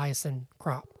not eat bison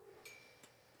crop.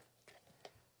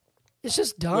 It's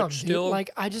just dumb.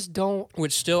 I just don't.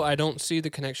 Which still, I don't see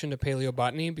the connection to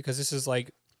paleobotany because this is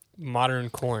like modern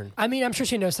corn. I mean, I'm sure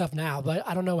she knows stuff now, but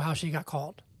I don't know how she got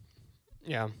called.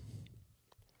 Yeah.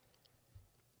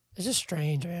 It's just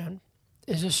strange, man.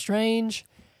 It's just strange.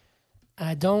 And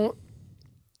I don't.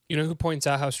 You know who points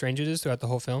out how strange it is throughout the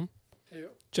whole film? Who?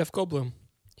 Jeff Goldblum.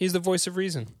 He's the voice of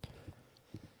reason.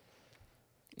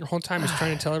 Your whole time is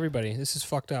trying to tell everybody, this is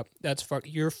fucked up. That's fucked.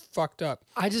 You're fucked up.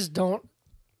 I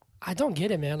don't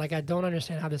get it, man. Like, I don't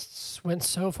understand how this went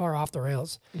so far off the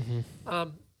rails.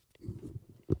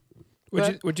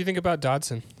 What'd you think about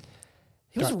Dodson?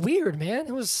 It was weird, man.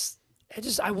 He was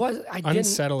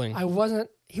unsettling.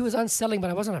 He was unsettling, but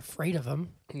I wasn't afraid of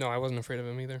him. No, I wasn't afraid of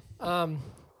him either.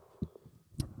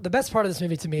 The best part of this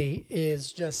movie to me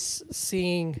is just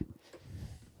seeing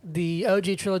the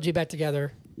OG trilogy back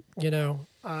together.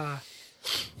 I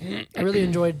really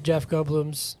enjoyed Jeff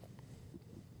Goldblum's,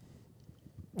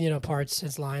 parts.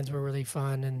 His lines were really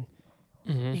fun, and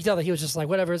Mm-hmm. You can tell that he was just like,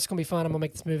 whatever, it's gonna be fun. I'm gonna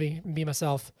make this movie and be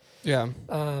myself. Yeah.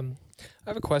 I Yeah.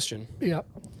 have a question.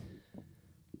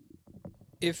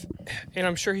 And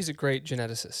I'm sure he's a great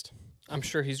geneticist. I'm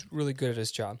sure he's really good at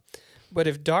his job. But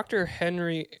if Dr.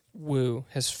 Henry Wu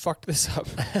has fucked this up,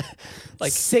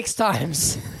 like 6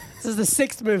 times. This is the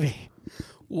 6th movie.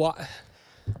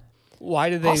 why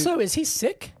did they? Also, is he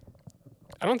sick?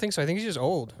 I don't think so. I think he's just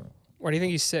old. Why do you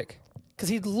think he's sick? Because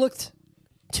he looked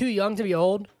too young to be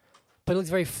old, but he looked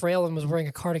very frail and was wearing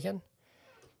a cardigan.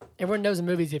 Everyone knows in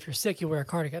movies if you're sick, you wear a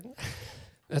cardigan.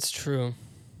 That's true.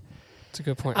 That's a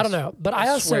good point. I don't know, but I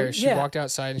also swear she walked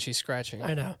outside and she's scratching.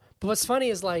 I know. But what's funny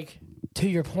is, like, to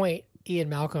your point, Ian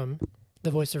Malcolm,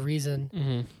 the voice of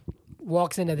reason,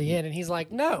 walks into the inn and he's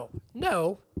like, no,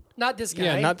 not this guy.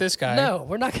 Yeah, not this guy. No,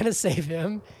 we're not going to save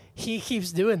him. He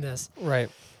keeps doing this. Right.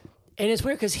 And it's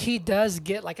weird because he does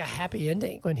get like a happy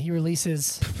ending when he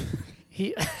releases.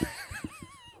 Keep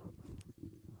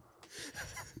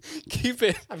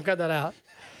it. I've cut that out.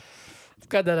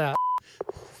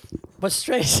 What's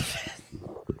strange?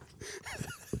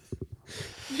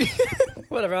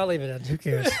 Whatever, I'll leave it in. Who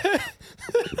cares?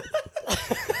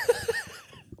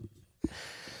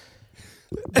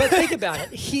 But think about it.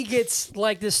 He gets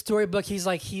like this storybook.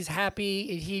 He's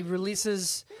happy. He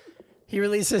releases. You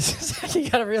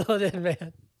gotta reel it in,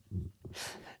 man.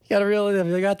 You gotta reel it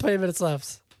in. We got 20 minutes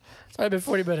left. It's already been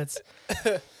 40 minutes.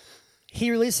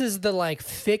 He releases the like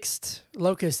fixed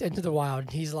locust into the wild.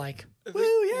 And he's like, woo,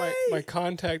 yay! My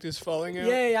contact is falling out.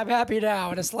 Yay, I'm happy now.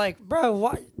 And it's like, bro,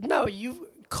 what? No, you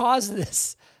caused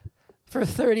this for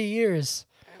 30 years.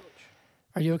 Ouch.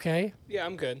 Are you okay? Yeah,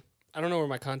 I'm good. I don't know where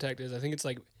my contact is. I think it's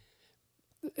like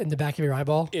In the back of your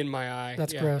eyeball? in my eye.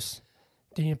 That's yeah. gross.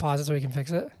 Do you need to pause it so we can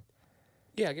fix it?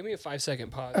 Yeah, give me a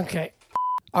 5-second pause. Okay.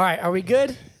 All right, are we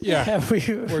good? Yeah,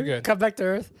 we're good. Come back to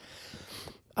Earth.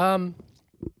 We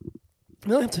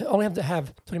only have to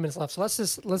have 20 minutes left. So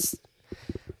let's.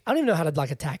 I don't even know how to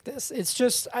like attack this. It's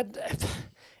just,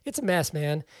 it's a mess,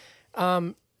 man.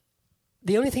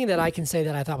 The only thing that I can say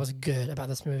that I thought was good about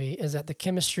this movie is that the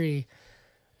chemistry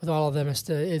with all of them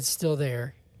is still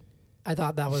there. I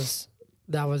thought that was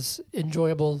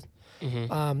enjoyable.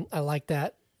 Mm-hmm. I like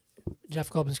that Jeff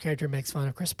Goldblum's character makes fun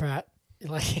of Chris Pratt.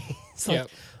 Like, it's like,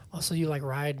 also you like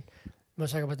ride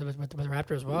motorcycle with the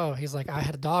Raptors. Whoa, he's like, I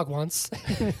had a dog once.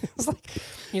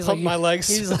 he's like, my legs.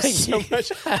 He's like, so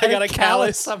much. I got a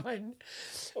callus on my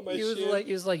he was shin.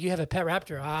 he was like, you have a pet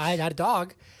raptor. I had a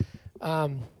dog.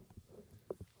 That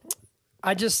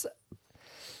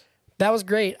was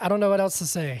great. I don't know what else to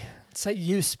say. Say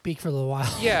you speak for a little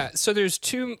while. Yeah, so there's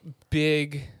 2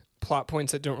 big plot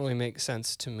points that don't really make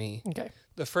sense to me. Okay.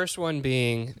 The first one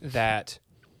being that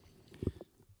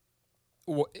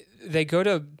they go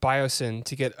to Biosyn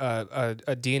to get a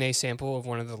DNA sample of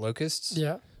one of the locusts.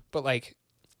 Yeah. But like,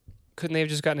 couldn't they have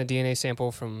just gotten a DNA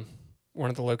sample from one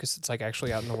of the locusts that's like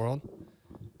actually out in the world?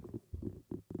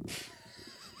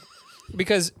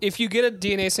 Because if you get a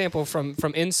DNA sample from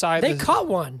inside, They caught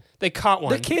one. They caught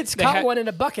one. The kids caught one in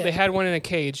a bucket. They had one in a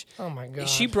cage. Oh my god.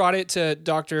 She brought it to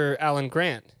Dr. Alan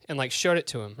Grant and like showed it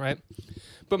to him, right?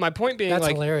 But my point being, That's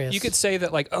like, hilarious. you could say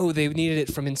that, like, oh, they needed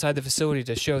it from inside the facility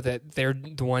to show that they're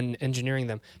the one engineering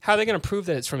them. How are they going to prove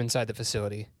that it's from inside the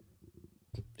facility?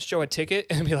 Show a ticket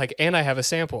and be like, and I have a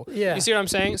sample. Yeah. You see what I'm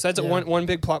saying? So that's one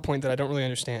big plot point that I don't really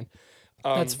understand.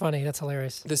 That's funny. That's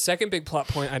hilarious. The second big plot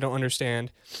point I don't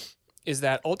understand is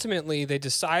that ultimately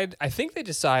I think they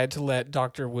decide to let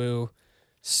Dr. Wu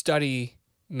study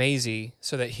Maisie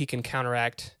so that he can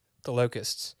counteract the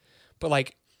locusts. But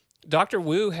like, Dr.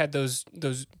 Wu had those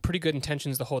pretty good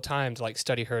intentions the whole time to like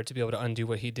study her to be able to undo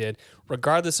what he did,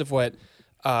 regardless of what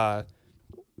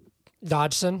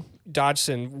Dodgson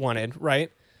wanted,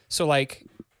 right? So like,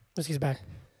 he's back.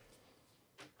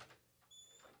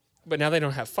 but now they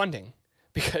don't have funding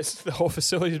because the whole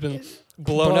facility has been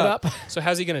blown up. So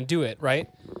how's he going to do it, right?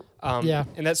 Yeah.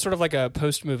 And that's sort of like a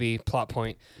post-movie plot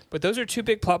point. But those are 2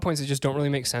 big plot points that just don't really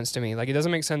make sense to me. Like, it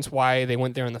doesn't make sense why they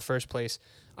went there in the first place.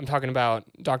 I'm talking about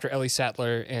Dr. Ellie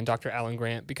Sattler and Dr. Alan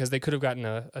Grant because they could have gotten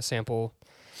a sample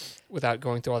without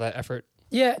going through all that effort.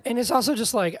 Yeah, and it's also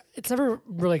just like, it's never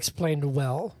really explained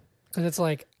well. Because it's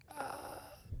like,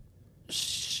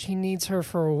 she needs her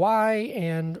for why,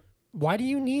 and why do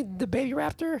you need the baby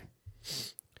raptor?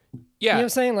 Yeah. You know what I'm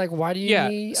saying? Like, why do you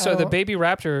need... So the baby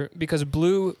raptor, because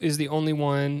Blue is the only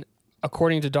one,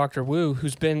 according to Dr. Wu,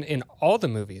 who's been in all the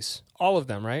movies. All of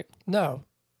them, right? No.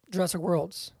 Jurassic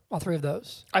Worlds. All 3 of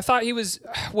those. I thought he was...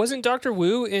 Wasn't Dr.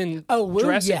 Wu in Wu,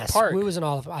 Jurassic yes. Park? Wu was in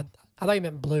all of them. I thought you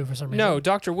meant Blue for some reason. No,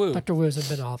 Dr. Wu. Dr. Wu's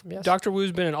been in all of them, yes. Dr.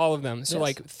 Wu's been in all of them. So Yes.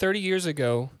 like 30 years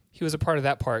ago, he was a part of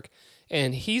that park.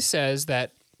 And he says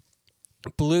that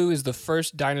Blue is the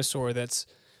first dinosaur that's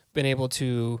been able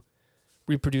to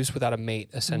reproduce without a mate,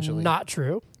 essentially. Not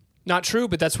true. Not true,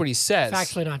 but that's what he says.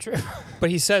 Factually not true. But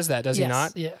he says that, does he Yes,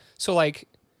 not? Yeah. So, like,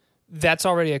 that's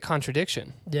already a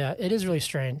contradiction. Yeah, it is really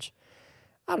strange.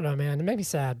 I don't know, man. It made me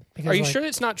sad. Because, Are you like, sure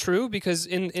it's not true? Because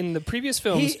in the previous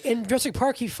films, in Jurassic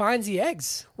Park, he finds the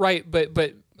eggs. right?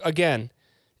 But again,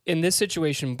 in this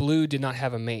situation, Blue did not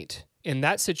have a mate. In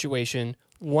that situation,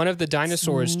 one of the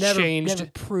dinosaurs Never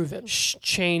changed proven.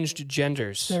 changed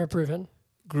genders, Never proven.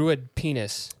 grew a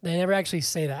penis They never actually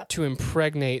say that. to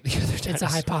impregnate the other dinosaurs. It's a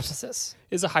hypothesis.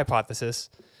 It's a hypothesis,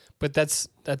 but that's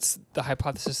the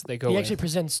hypothesis they go He with. actually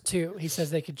presents two. He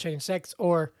says they could change sex,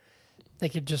 or they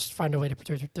could just find a way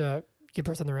to give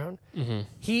birth on their own. Mm-hmm.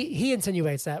 He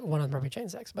insinuates that one of them probably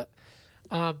changed sex, but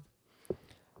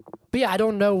yeah, I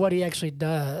don't know what he actually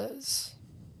does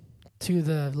to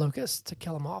the locust to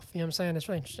kill him off. You know what I'm saying? It's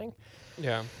really interesting.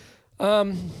 Yeah.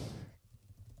 I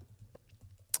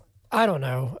don't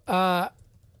know.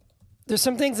 There's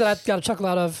some things that I've got a chuckle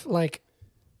out of, like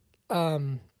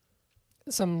some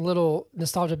little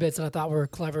nostalgia bits that I thought were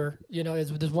clever. You know,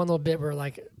 there's one little bit where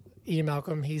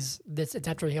it's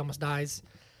after he almost dies,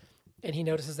 and he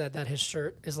notices that his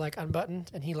shirt is like unbuttoned,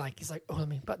 and he's like, oh, let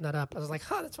me button that up. I was like,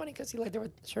 that's funny because he laid there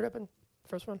with the shirt open.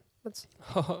 First one. That's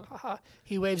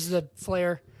he waves the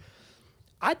flare.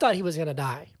 I thought he was gonna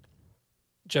die.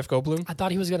 Jeff Goldblum? I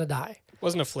thought he was gonna die. It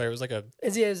wasn't a flare. It was like a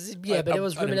But it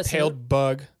was an reminiscent. impaled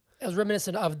bug. It was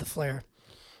reminiscent of the flare.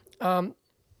 I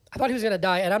thought he was gonna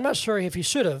die, and I'm not sure if he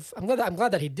should have. I'm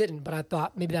glad that he didn't, but I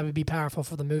thought maybe that would be powerful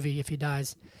for the movie if he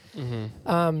dies.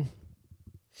 Mm-hmm.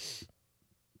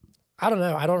 I don't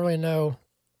know. I don't really know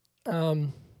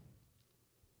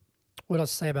what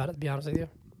else to say about it, to be honest with you.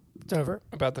 It's over.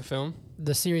 About the film?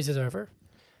 The series is over.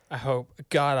 I hope.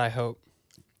 God, I hope.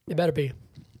 It better be.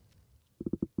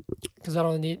 Because I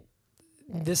don't need...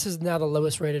 This is now the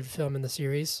lowest rated film in the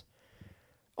series.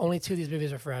 Only 2 of these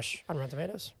movies are fresh on Rotten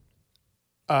Tomatoes.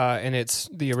 And it's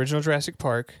the original Jurassic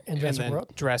Park And Jurassic then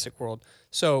World. Jurassic World.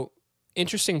 So,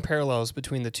 interesting parallels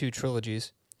between the two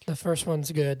trilogies. The first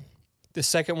one's good. The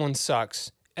second one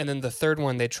sucks. And then the third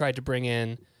one, they tried to bring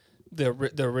in the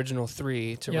original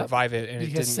 3 to Yep. revive it, and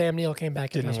Because it didn't. Sam Neill came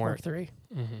back in didn't Jurassic Park work.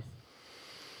 3. Mm-hmm.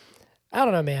 I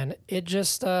don't know, man. It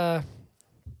just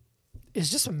it's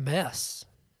just a mess.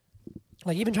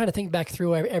 Like, even trying to think back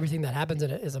through everything that happens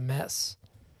in it is a mess.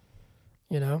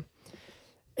 You know?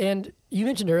 And you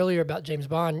mentioned earlier about James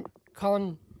Bond.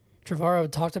 Colin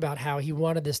Trevorrow talked about how he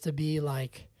wanted this to be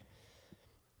like,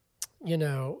 you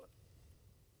know,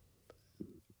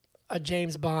 a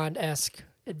James Bond-esque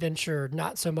adventure,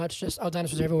 not so much just,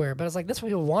 dinosaurs everywhere. But it's like, that's what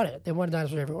people wanted. They wanted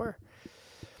dinosaurs everywhere.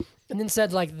 And then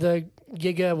said, like, the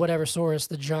Giga whatever Saurus,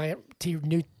 the giant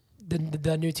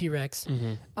the new T-Rex,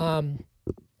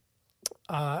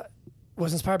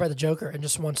 was inspired by the Joker and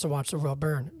just wants to watch the world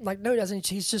burn. Like, no, he doesn't.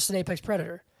 He's just an apex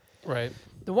predator. Right.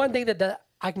 The one thing that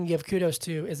I can give kudos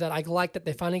to is that I like that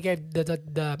they finally gave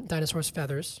the dinosaurs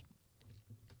feathers.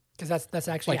 Because that's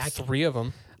actually Like accurate. 3 of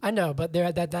them. I know, but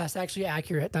that's actually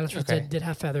accurate. Dinosaurs Okay. did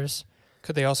have feathers.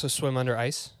 Could they also swim under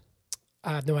ice?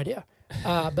 I have no idea.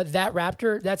 But that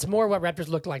raptor, that's more what raptors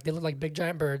look like. They look like big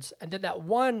giant birds. And then that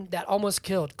one that almost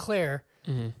killed Claire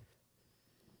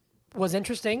was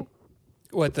interesting.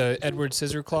 What, the Edward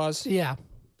Scissorclaws? Yeah.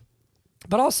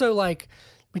 But also, like,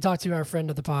 we talked to our friend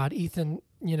of the pod, Ethan,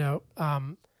 you know,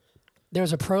 there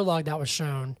was a prologue that was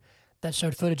shown that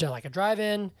showed footage at, like, a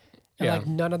drive-in, and, Yeah. like,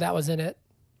 none of that was in it.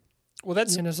 Well,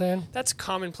 that's You know what I'm saying? that's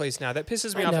commonplace now. That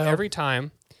pisses me I off know. every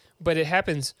time, but it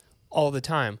happens all the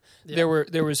time. Yeah.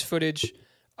 There was footage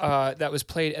that was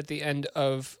played at the end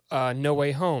of No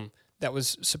Way Home that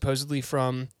was supposedly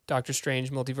from Doctor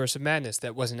Strange Multiverse of Madness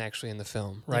that wasn't actually in the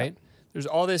film, right? There's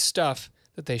all this stuff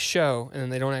that they show and then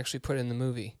they don't actually put in the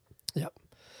movie. Yep.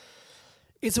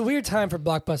 It's a weird time for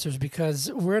blockbusters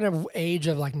because we're in an age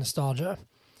of, like, nostalgia.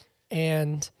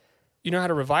 And, You know how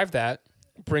to revive that?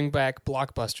 Bring back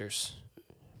blockbusters.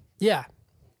 yeah,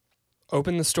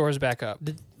 Open the stores back up.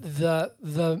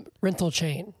 the rental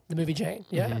chain, the movie chain.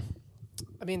 Yeah. Mhm.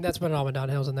 I mean, that's when it all went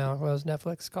downhill, and now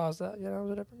Netflix caused that, you know,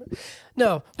 whatever.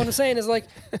 No, what I'm saying is, like,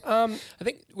 I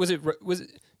think was it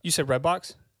you said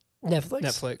Redbox? Netflix.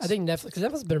 Netflix. I think Netflix, because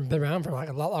Netflix has been around for, like,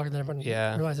 a lot longer than everyone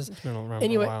Yeah. realizes. It's been around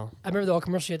Anyway, for a while. I remember the old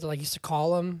commercial, you had to, like, used to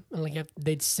call them, and, like,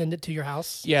 they'd send it to your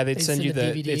house. Yeah, they'd send you the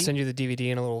DVD. they'd send you the DVD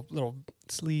in a little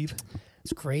sleeve.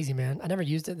 It's crazy, man. I never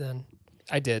used it then.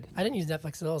 I did. I didn't use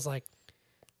Netflix until it was, like,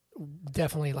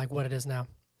 definitely, like, what it is now.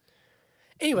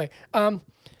 Anyway,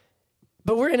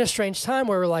 but we're in a strange time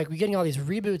where we're getting all these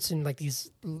reboots and, like, these,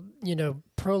 you know,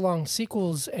 prolonged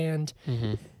sequels and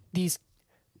Mm-hmm. these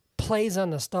plays on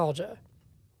nostalgia.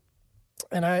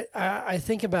 And I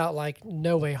think about like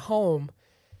No Way Home.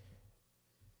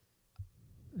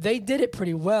 They did it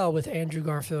pretty well with Andrew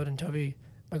Garfield and Tobey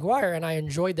Maguire, and I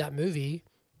enjoyed that movie.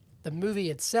 The movie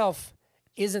itself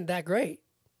isn't that great.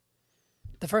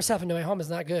 The first half of No Way Home is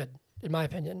not good, in my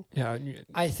opinion. Yeah,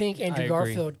 I think Andrew agree.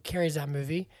 Garfield carries that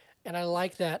movie, and I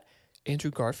like that.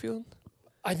 Andrew Garfield.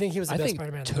 I think he was the I best think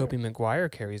Spider-Man. Tobey Maguire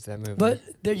carries that movie. But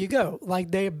there you go.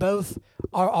 Like they both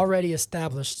are already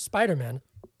established Spider-Man.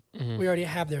 Mhm. We already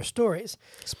have their stories.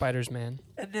 Spider's Man.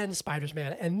 And then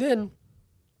Spider-Man. And then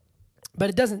but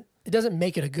it doesn't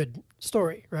make it a good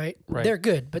story, right? Right. They're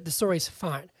good, but the story's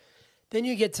fine. Then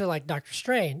you get to like Doctor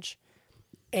Strange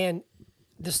and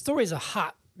the story's a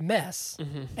hot mess.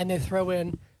 Mm-hmm. And they throw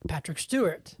in Patrick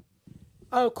Stewart.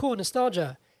 Oh, cool,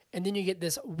 nostalgia. And then you get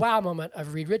this wow moment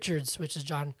of Reed Richards, which is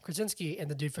John Krasinski and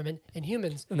the dude from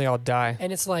Inhumans. And they all die.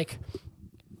 And it's like,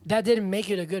 that didn't make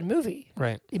it a good movie.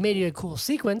 Right. It made it a cool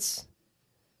sequence.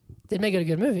 Didn't make it a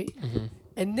good movie. Mm-hmm.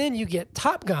 And then you get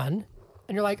Top Gun,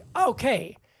 and you're like,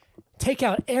 okay, take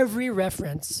out every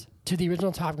reference to the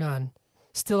original Top Gun.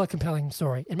 Still a compelling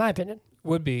story, in my opinion.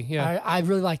 Would be, yeah. I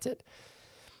really liked it.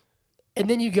 And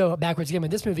then you go backwards again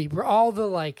with this movie, where all the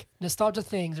like nostalgia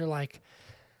things are like,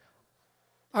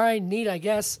 all right, neat, I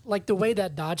guess. Like the way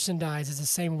that Dodgson dies is the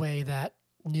same way that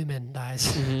Newman dies.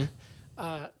 Mhm.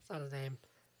 It's not his name.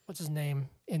 What's his name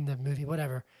in the movie?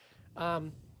 Whatever.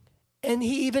 And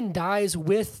he even dies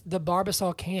with the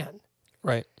Barbasol can,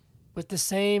 Right. with the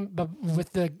same, but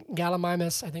with the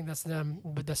Gallimimus. I think that's them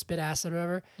with the spit acid or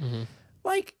whatever. Mhm.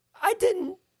 Like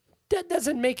that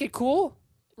doesn't make it cool.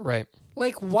 Right.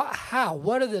 Like what? How?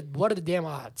 What are the damn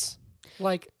odds?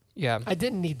 Like Yeah. I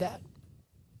didn't need that.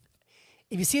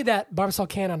 If you see that Barbasol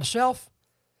can on the shelf,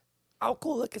 oh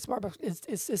cool! Look, it's Barbasol.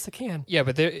 It's a can. Yeah,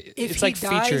 but If it's he like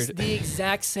dies featured. the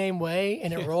exact same way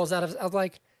and it rolls out of, I was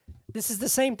like, this is the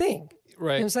same thing. You know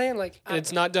Right. what I'm saying? Like, And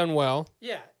it's not done well.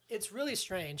 yeah, it's really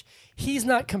strange. He's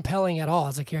not compelling at all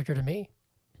as a character to me.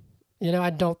 You know, I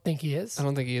don't think he is. I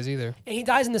don't think he is either. And he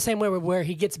dies in the same way where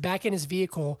he gets back in his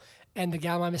vehicle and the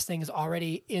Gallimimus thing is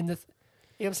already in the. You know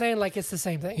what I'm saying? Like it's the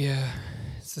same thing. Yeah.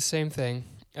 It's the same thing.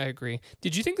 I agree.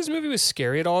 Did you think this movie was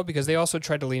scary at all? Because they also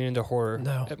tried to lean into horror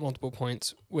No. at multiple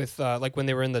points with like when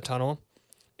they were in the tunnel.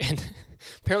 And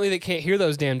apparently they can't hear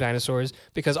those damn dinosaurs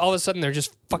because all of a sudden they're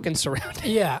just fucking surrounded.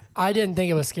 Yeah, I didn't think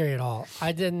it was scary at all.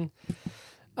 I didn't.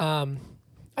 I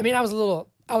mean, I was a little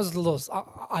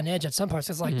on edge at some parts.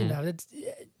 It's like it's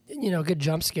a good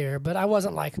jump scare, but I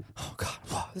wasn't like, oh god,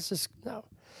 whoa, this is no.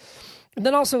 And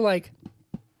then also like,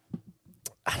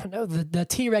 I don't know, the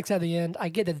T-Rex at the end. I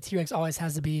get that the T-Rex always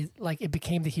has to be like it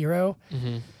became the hero,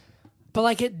 but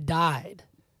like it died.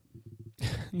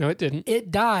 No, it didn't.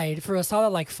 It died for a solid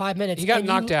like 5 minutes. He got and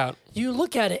knocked out. You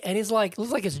look at it and he's like,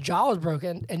 looks like his jaw was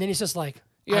broken, and then he's just like,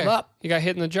 I'm Yeah, up. he got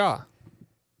hit in the jaw.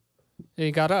 And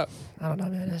he got up. I don't know,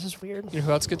 man. It's just weird. You know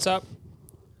who else gets up?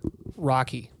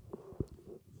 Rocky.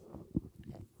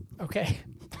 Okay.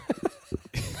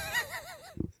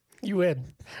 You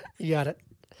win. You got it.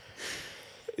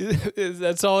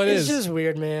 That's all It's just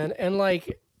weird, man. And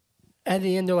like at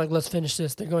the end, they're like, let's finish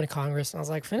this. They're going to Congress. And I was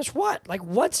like, finish what? Like,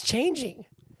 what's changing?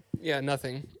 Yeah,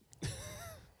 nothing.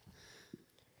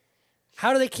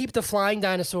 How do they keep the flying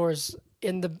dinosaurs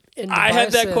in the I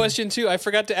had that bison? question too. I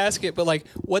forgot to ask it, but like,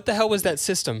 what the hell was that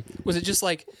system? Was it just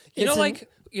like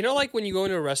like when you go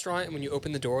into a restaurant and when you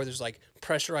open the door, there's like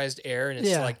pressurized air and it's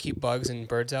to Yeah. like keep bugs and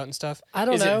birds out and stuff. I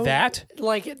don't Is know. it that?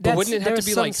 Like, that's, wouldn't it have to there's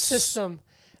be, some like, system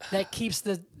that keeps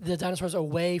the dinosaurs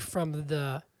away from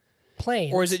the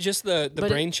plane? Or is it just the But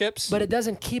brain chips? But it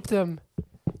doesn't keep them.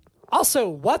 Also,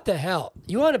 what the hell?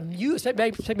 You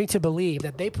expect me to believe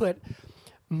that they put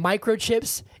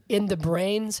microchips in the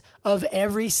brains of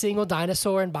every single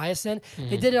dinosaur and bison?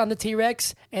 They did it on the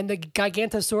T-Rex and the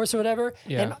Gigantosaurus or whatever.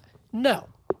 Yeah. And no.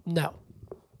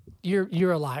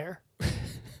 You're a liar.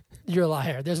 You're a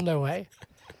liar. There's no way.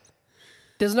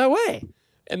 There's no way.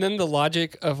 And then the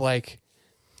logic of like,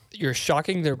 you're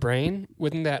shocking their brain,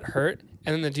 wouldn't that hurt?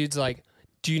 And then the dude's like,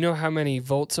 do you know how many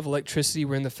volts of electricity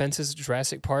were in the fences at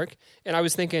Jurassic Park? And I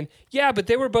was thinking, yeah, but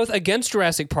they were both against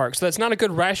Jurassic Park, so that's not a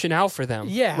good rationale for them.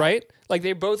 Yeah. Right? Like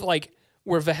they both like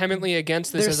were vehemently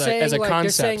against this as a like, concept. They're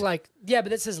saying like, yeah, but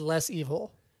this is less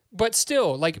evil. But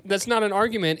still, like that's not an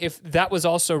argument if that was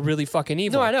also really fucking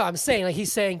evil. No, I know. I'm saying like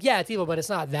he's saying, yeah, it's evil, but it's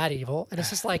not that evil. And it's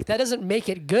just like that doesn't make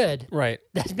it good. Right.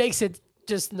 That makes it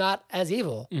just not as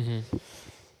evil. Mm-hmm.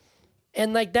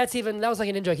 And like that was like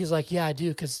an in joke. He's like, yeah, I do,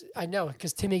 because I know,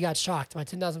 because Timmy got shocked by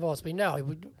 10,000 volts. We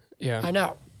know. Yeah. I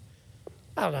know.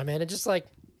 I don't know, man. It's just like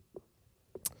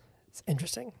it's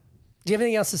interesting. Do you have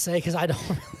anything else to say? Because I don't.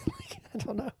 I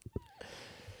don't know.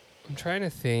 I'm trying to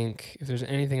think if there's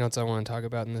anything else I want to talk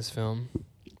about in this film.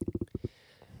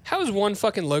 How is one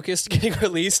fucking locust getting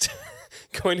released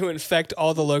going to infect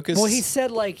all the locusts? Well, he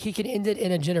said like he can end it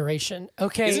in a generation.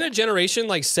 Okay. Isn't a generation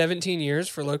like 17 years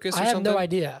for locusts or I have something? no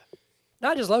idea.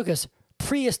 Not just locusts,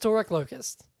 prehistoric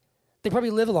locusts. They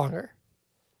probably live longer.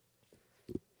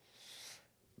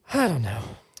 I don't know.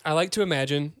 I like to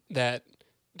imagine that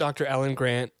Dr. Alan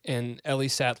Grant and Ellie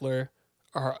Sattler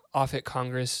are off at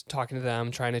Congress talking to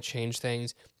them, trying to change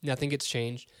things. Nothing gets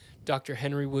changed. Dr.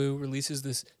 Henry Wu releases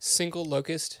this single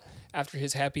locust after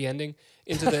his happy ending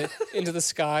into the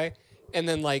sky, and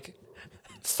then like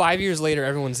 5 years later,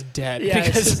 everyone's dead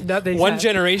because one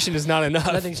generation is not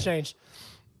enough. Nothing's changed.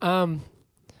 I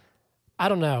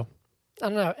don't know,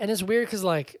 and it's weird because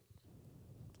like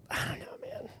I don't know,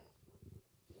 man.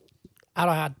 I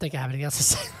don't think I have anything else to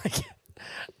say. Like,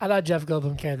 I thought Jeff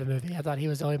Goldblum carried the movie. I thought he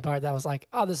was the only part that was like,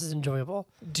 oh, this is enjoyable.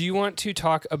 Do you want to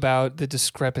talk about the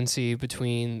discrepancy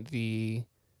between the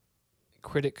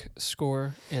critic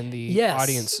score and the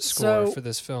audience score for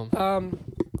this film?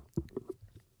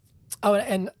 Oh,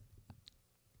 and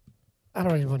I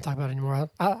don't even want to talk about it anymore.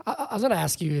 I was going to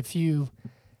ask you if you,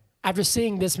 after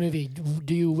seeing this movie,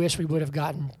 do you wish we would have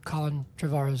gotten Colin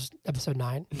Trevorrow's episode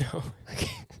 9? No,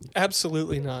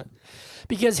 absolutely not.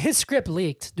 Because his script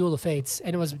leaked, Duel of Fates,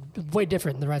 and it was way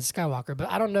different than The Rise of Skywalker.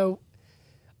 But I don't know,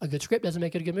 a good script doesn't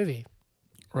make it a good movie.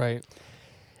 Right.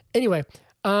 Anyway,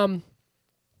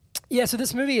 yeah, so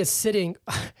this movie is sitting...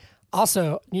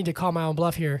 Also, need to call my own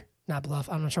bluff here. Not bluff,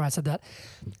 I'm not sure why I said that.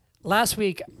 Last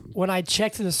week, when I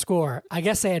checked the score, I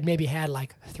guess they had maybe had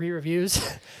like 3 reviews.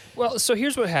 Well, so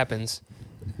here's what happens.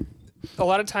 A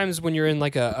lot of times when you're in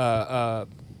like a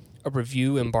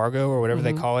review embargo or whatever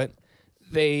they call it,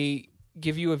 they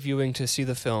give you a viewing to see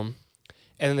the film,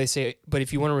 and then they say, but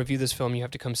if you want to review this film, you have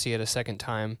to come see it a second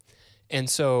time. And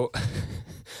so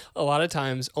a lot of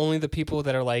times only the people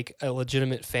that are like a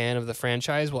legitimate fan of the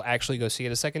franchise will actually go see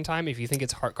it a second time. If you think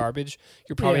it's hot garbage,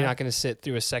 you're probably not going to sit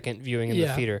through a second viewing in the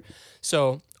theater.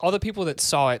 So all the people that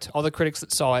saw it, all the critics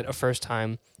that saw it a first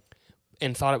time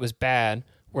and thought it was bad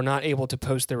were not able to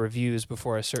post their reviews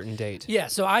before a certain date. Yeah,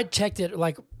 so I checked it,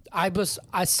 like I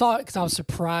saw it because I was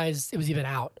surprised it was even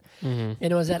out. And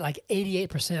it was at like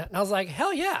 88%. And I was like,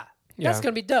 hell yeah, that's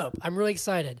going to be dope. I'm really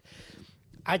excited.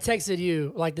 I texted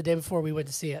you like the day before we went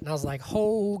to see it, and I was like,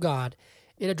 oh, God.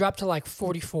 It had dropped to like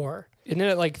 44. Isn't it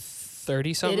at like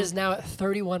 30 something? It is now at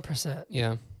 31%.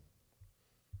 Yeah.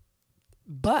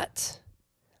 But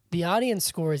the audience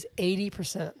score is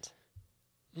 80%.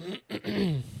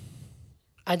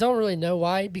 I don't really know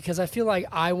why, because I feel like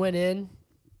I went in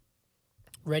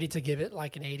ready to give it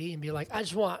like an 80 and be like, I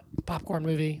just want a popcorn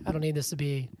movie. I don't need this to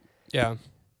be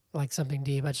like something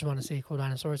deep. I just want to see cool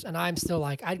dinosaurs. And I'm still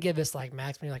like, I'd give this like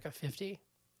max maybe like a 50.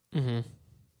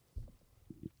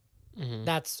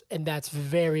 That's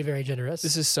very, very generous.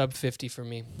 This is sub 50 for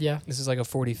me. Yeah. This is like a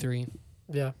 43.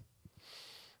 Yeah.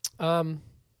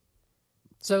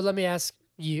 So let me ask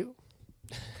you.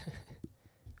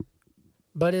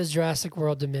 But is Jurassic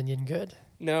World Dominion good?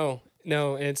 No,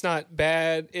 and it's not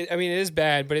bad. It is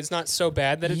bad, but it's not so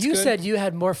bad that it's good. You said you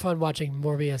had more fun watching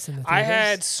Morbius in the theaters. I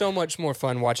had so much more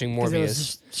fun watching Morbius. It was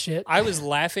just shit. I was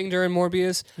laughing during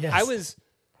Morbius. Yes. I was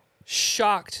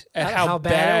shocked at how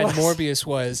bad Morbius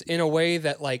was in a way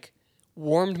that like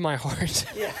warmed my heart.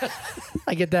 Yeah.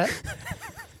 I get that.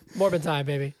 Morbid time,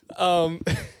 baby.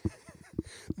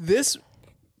 This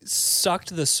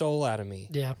sucked the soul out of me.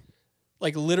 Yeah.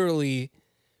 Like literally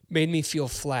made me feel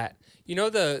flat. You know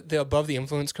the Above the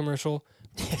Influence commercial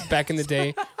back in the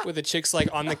day where the chick's like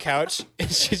on the couch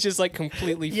and she's just like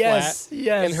completely flat. Yes.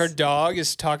 And her dog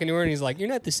is talking to her and he's like, "You're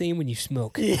not the same when you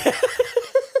smoke." Yeah.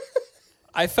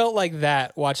 I felt like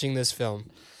that watching this film.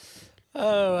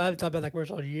 Oh, I haven't thought about that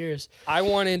commercial in years. I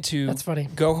wanted to That's funny.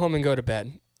 Go home and go to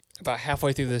bed about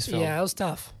halfway through this film. Yeah, it was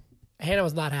tough. Hannah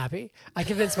was not happy. I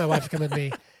convinced my wife to come with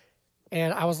me.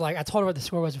 And I was like, I told her what the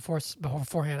score was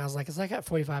beforehand. I was like, it's like at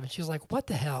 45. And she was like, what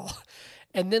the hell?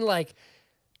 And then like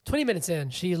 20 minutes in,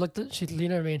 she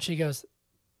leaned over at me and she goes,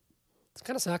 this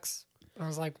kind of sucks. And I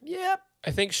was like, yep.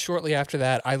 I think shortly after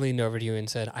that, I leaned over to you and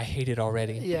said, I hate it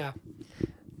already. Yeah.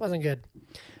 Wasn't good.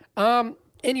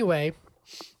 Anyway,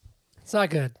 it's not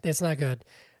good. It's not good.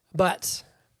 But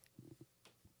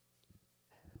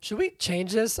should we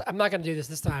change this? I'm not going to do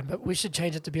this time, but we should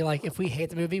change it to be like, if we hate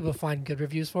the movie, we'll find good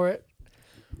reviews for it.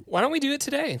 Why don't we do it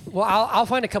today? Well, I'll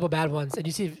find a couple bad ones, and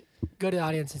go to the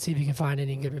audience and see if you can find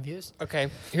any good reviews. Okay,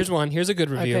 here's one. Here's a good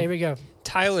review. Okay, here we go.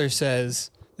 Tyler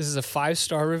says, this is a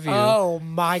 5-star review. Oh,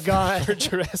 my God. For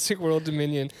Jurassic World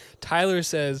Dominion. Tyler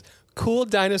says, cool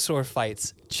dinosaur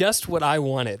fights. Just what I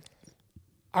wanted.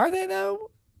 Are they,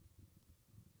 though?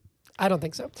 I don't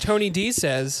think so. Tony D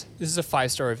says, this is a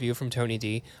 5-star review from Tony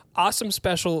D. Awesome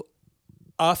special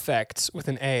effects with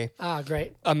an A. Ah,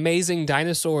 great. Amazing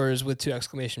dinosaurs with 2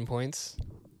 exclamation points.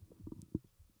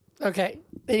 Okay.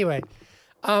 Anyway,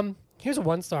 here's a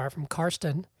 1-star from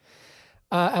Karsten.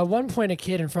 At one point, a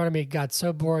kid in front of me got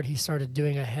so bored he started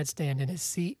doing a headstand in his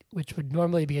seat, which would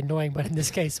normally be annoying, but in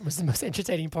this case was the most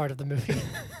entertaining part of the movie.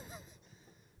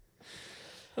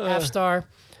 Half-star.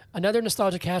 Another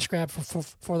nostalgia cash grab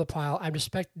for the pile. I'd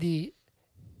respect the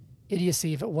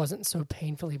idiocy if it wasn't so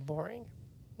painfully boring.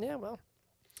 Yeah, well.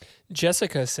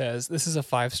 Jessica says, this is a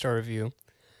 5-star review.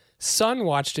 Son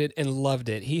watched it and loved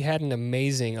it. He had an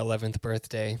amazing 11th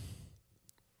birthday.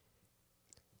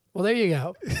 Well, there you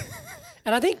go.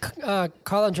 And I think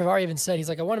Colin Trevorrow even said, he's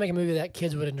like, I want to make a movie that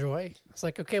kids would enjoy. It's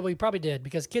like, okay, well, you probably did,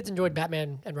 because kids enjoyed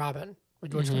Batman and Robin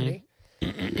with George Clooney.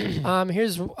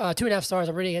 Here's 2.5 stars.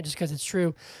 I'm reading it just because it's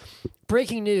true.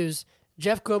 Breaking news.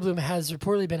 Jeff Goldblum has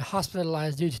reportedly been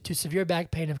hospitalized due to severe back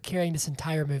pain of carrying this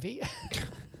entire movie. It's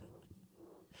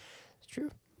true.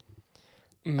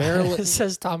 Marilyn It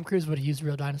says Tom Cruise would have used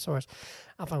real dinosaurs.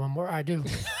 I'll find one more. I do.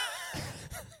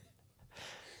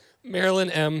 Marilyn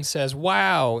M says,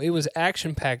 wow, it was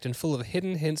action-packed and full of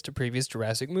hidden hints to previous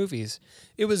Jurassic movies.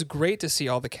 It was great to see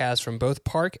all the cast from both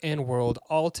park and world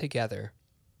all together.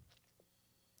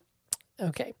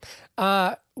 Okay.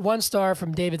 1 star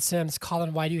from David Sims.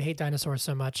 Colin, why do you hate dinosaurs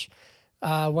so much?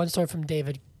 1 star from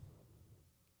David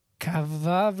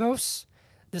Cavavos.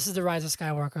 This is the Rise of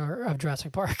Skywalker of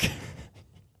Jurassic Park.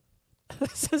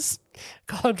 This is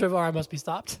Colin Trevorrow must be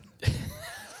stopped.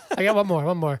 I got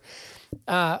one more.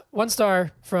 1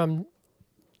 star from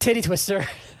Titty Twister.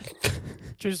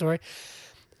 True story.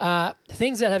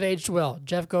 Things that have aged well.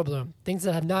 Jeff Goldblum. Things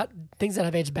that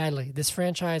have aged badly. This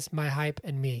franchise, my hype,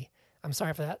 and me. I'm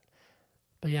sorry for that.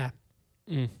 But yeah.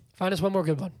 Find us one more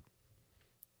good one.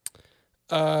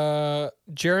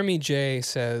 Jeremy J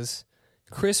says,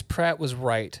 Chris Pratt was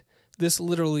right. This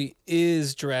literally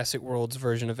is Jurassic World's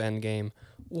version of Endgame.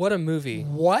 What a movie.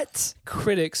 What?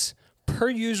 Critics, per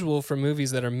usual for movies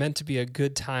that are meant to be a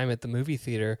good time at the movie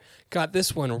theater, got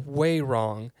this one way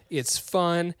wrong. It's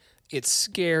fun. It's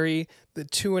scary. The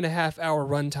 2.5-hour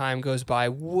runtime goes by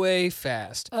way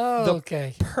fast. Oh,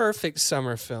 okay. Perfect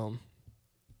summer film.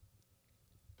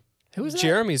 Who was that?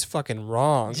 Jeremy's fucking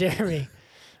wrong. Jeremy.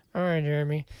 All right,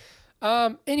 Jeremy.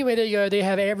 Anyway, there you go. They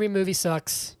have every movie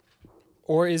sucks.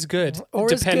 Or is good. Or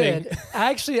depending. is good.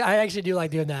 I actually do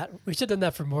like doing that. We should have done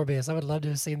that for Morbius. I would love to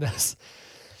have seen this.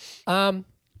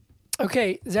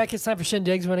 Okay, Zach, it's time for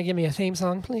Shindigs. Want to give me a theme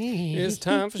song, please? It's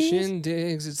time for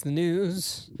Shindigs. It's the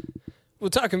news. We're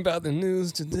talking about the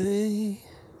news today.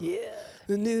 Yeah.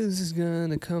 The news is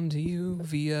gonna come to you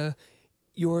via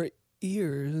your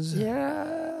ears.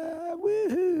 Yeah.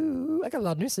 Woohoo. I got a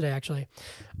lot of news today, actually.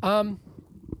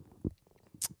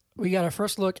 We got our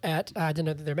first look at, I didn't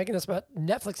know that they're making this, but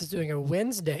Netflix is doing a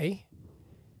Wednesday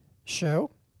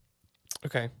show.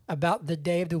 Okay. About the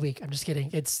day of the week. I'm just kidding.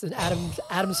 It's an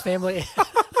Addams Family.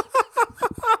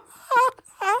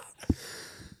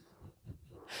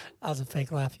 That was a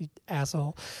fake laugh, you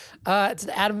asshole. It's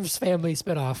an Addams Family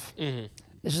spinoff. Mm-hmm.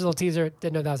 It's just a little teaser.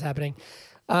 Didn't know that was happening.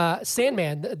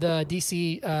 Sandman, the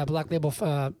DC Black Label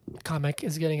comic,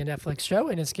 is getting a Netflix show,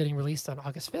 and it's getting released on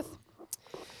August 5th.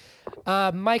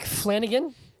 Mike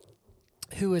Flanagan,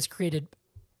 who has created...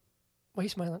 Why are you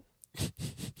smiling?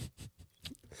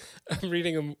 I'm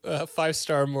reading a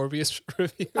 5-star Morbius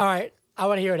review. All right. I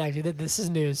want to hear it, actually. This is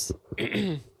news.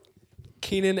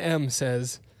 Keenan M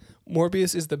says,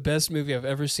 Morbius is the best movie I've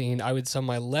ever seen. I would sell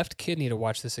my left kidney to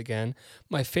watch this again.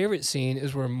 My favorite scene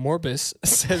is where Morbus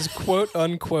says, quote,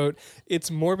 unquote, it's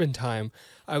Morbin time.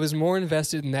 I was more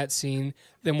invested in that scene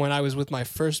than when I was with my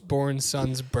firstborn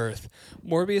son's birth.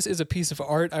 Morbius is a piece of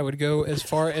art. I would go as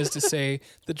far as to say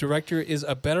the director is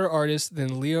a better artist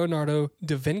than Leonardo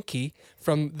da Vinci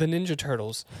from the Ninja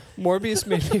Turtles. Morbius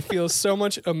made me feel so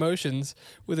much emotions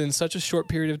within such a short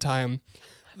period of time.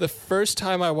 The first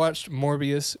time I watched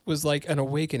Morbius was like an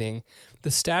awakening.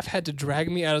 The staff had to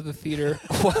drag me out of the theater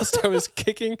whilst I was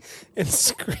kicking and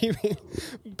screaming,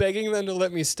 begging them to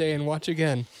let me stay and watch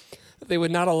again. They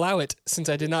would not allow it since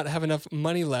I did not have enough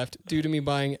money left due to me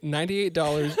buying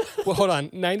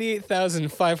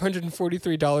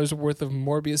 $98,543 worth of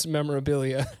Morbius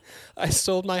memorabilia. I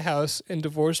sold my house and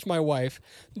divorced my wife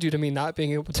due to me not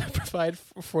being able to provide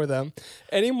for them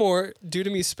anymore due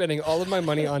to me spending all of my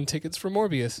money on tickets for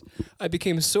Morbius. I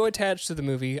became so attached to the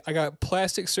movie, I got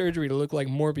plastic surgery to look like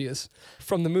Morbius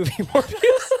from the movie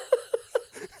Morbius.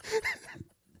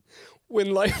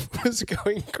 When life was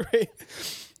going great,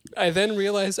 I then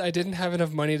realized I didn't have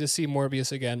enough money to see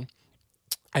Morbius again.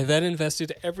 I then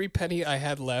invested every penny I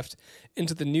had left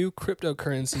into the new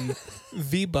cryptocurrency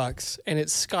V-Bucks, and it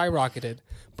skyrocketed.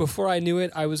 Before I knew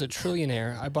it, I was a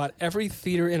trillionaire. I bought every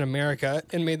theater in America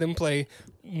and made them play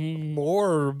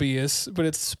Morbius, but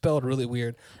it's spelled really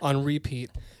weird, on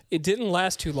repeat. It didn't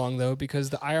last too long, though, because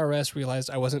the IRS realized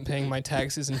I wasn't paying my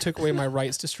taxes and took away my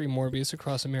rights to stream Morbius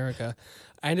across America.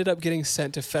 I ended up getting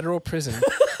sent to federal prison,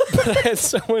 but I had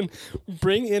someone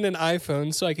bring in an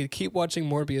iPhone so I could keep watching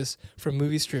Morbius from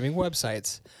movie streaming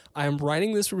websites. I am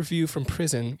writing this review from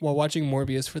prison while watching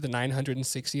Morbius for the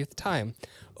 960th time.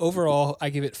 Overall,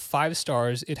 I give it 5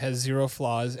 stars. It has 0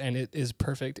 flaws, and it is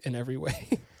perfect in every way.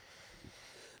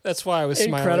 That's why I was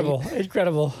smiling.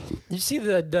 Incredible. Did you see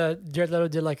the Jared Leto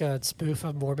did like a spoof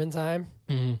of Morbin Time?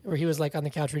 Mm-hmm. Where he was like on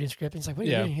the couch reading script. And he's like, what are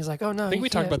you reading? He's like, oh no. I think we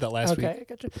talked about that last week. Okay,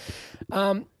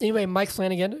 gotcha. Anyway, Mike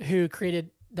Flanagan, who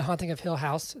created The Haunting of Hill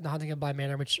House and The Haunting of Bly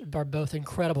Manor, which are both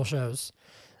incredible shows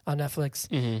on Netflix,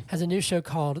 has a new show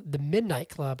called The Midnight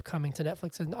Club coming to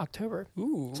Netflix in October.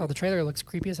 Ooh. So the trailer looks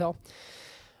creepy as hell.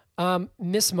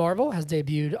 Miss Marvel has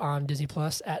debuted on Disney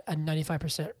Plus at a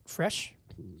 95% fresh.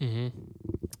 Mm-hmm.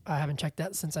 I haven't checked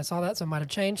that since I saw that, so it might have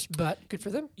changed, but good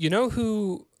for them. You know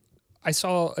who I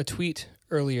saw a tweet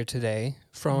earlier today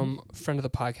from a friend of the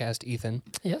podcast, Ethan.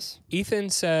 Yes. Ethan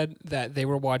said that they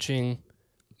were watching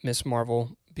Miss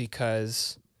Marvel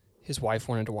because his wife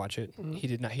wanted to watch it.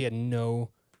 He had no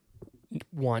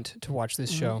want to watch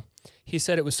this show. He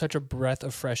said it was such a breath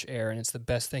of fresh air, and it's the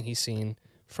best thing he's seen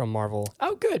from Marvel.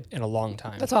 Oh, good. In a long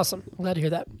time. That's awesome. I'm glad to hear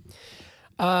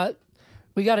that.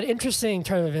 We got an interesting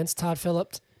turn of events. Todd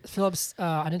Phillips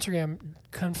on Instagram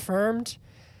confirmed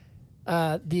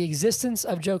the existence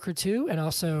of Joker 2 and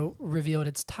also revealed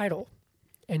its title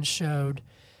and showed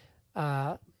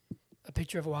a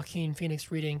picture of Joaquin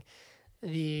Phoenix reading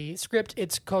the script.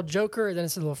 It's called Joker. Then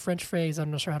it's a little French phrase.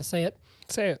 I'm not sure how to say it.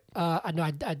 Say it. I know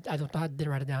I don't know. I didn't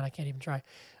write it down. I can't even try.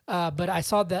 But I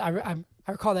saw that.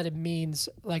 I recall that it means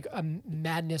like a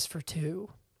madness for two.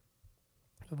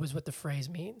 It was what the phrase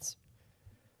means.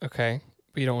 Okay.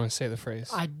 But you don't want to say the phrase.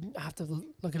 I have to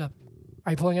look it up.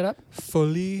 Are you pulling it up?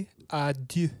 Folie à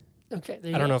deux. Okay.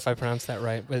 I don't know if I pronounced that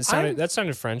right, but that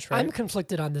sounded French, right? I'm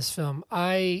conflicted on this film.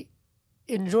 I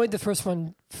enjoyed the first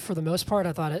one for the most part.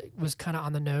 I thought it was kind of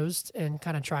on the nose and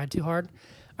kind of tried too hard.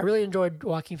 I really enjoyed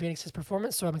Joaquin Phoenix's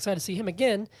performance, so I'm excited to see him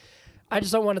again. I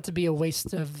just don't want it to be a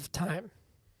waste of time.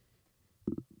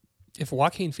 If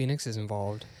Joaquin Phoenix is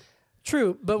involved.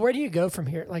 True, but where do you go from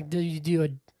here? Like, do you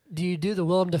do the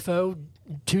Willem Dafoe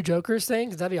 2 Jokers thing?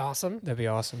 'Cause that'd be awesome. That'd be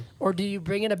awesome. Or do you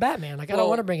bring in a Batman? Like, I don't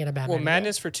want to bring in a Batman. Well,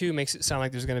 Madness for 2 makes it sound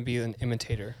like there's going to be an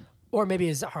imitator. Or maybe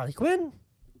is it Harley Quinn?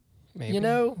 Maybe. You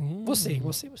know, we'll see.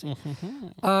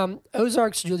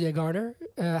 Ozark's Julia Garner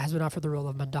has been offered the role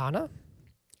of Madonna.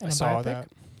 I saw that.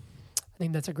 I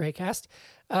think that's a great cast.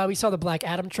 We saw the Black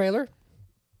Adam trailer,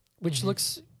 which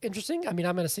looks interesting. I mean,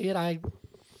 I'm going to see it.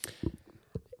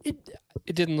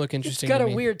 It didn't look interesting. It's got a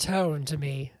weird tone to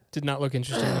me. Did not look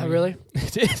interesting. To me. Really?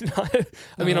 It did not.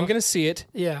 I mean, I'm going to see it.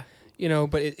 Yeah. You know,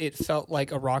 but it felt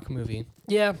like a rock movie.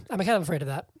 Yeah, I'm kind of afraid of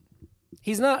that.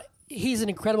 He's an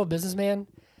incredible businessman.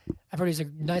 I've heard he's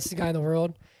the nicest guy in the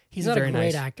world. He's not a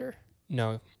great actor.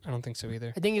 No, I don't think so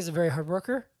either. I think he's a very hard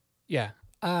worker. Yeah.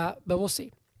 But we'll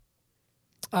see.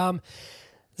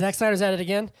 Zack Snyder's at it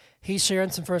again. He's sharing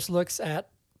some first looks at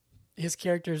his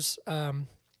characters from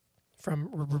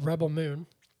Rebel Moon.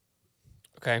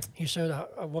 Okay. He showed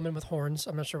a woman with horns.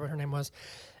 I'm not sure what her name was.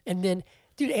 And then,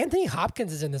 dude, Anthony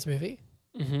Hopkins is in this movie.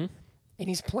 Mm-hmm. And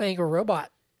he's playing a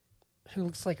robot who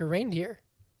looks like a reindeer.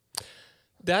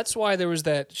 That's why there was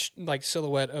that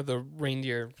silhouette of the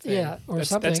reindeer thing. Yeah, or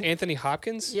something. That's Anthony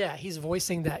Hopkins? Yeah, he's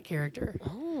voicing that character.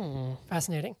 Oh.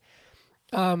 Fascinating.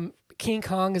 King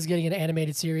Kong is getting an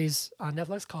animated series on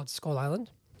Netflix called Skull Island.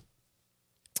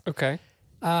 Okay.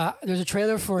 There's a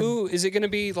trailer for... Ooh, is it going to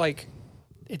be like...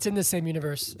 It's in the same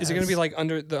universe. Is it going to be like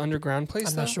under the underground place?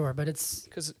 I'm not sure, but it's...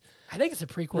 Because I think it's a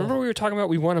prequel. Remember we were talking about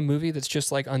we want a movie that's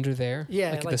just like under there?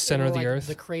 Yeah. Like at the center of the earth?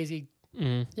 The crazy...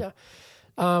 Mm. Yeah.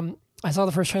 I saw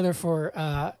the first trailer for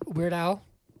Weird Al.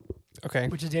 Okay.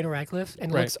 Which is Daniel Radcliffe,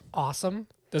 and looks awesome.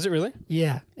 Does it really?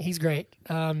 Yeah, he's great.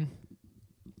 Got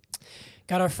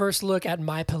our first look at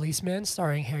My Policeman,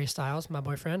 starring Harry Styles, my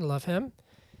boyfriend. Love him.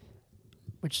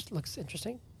 Which looks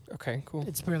interesting. Okay, cool.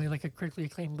 It's barely like a critically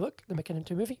acclaimed book. They're making it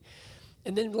into a movie.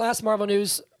 And then last Marvel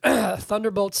news,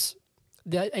 Thunderbolts,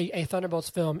 a Thunderbolts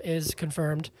film is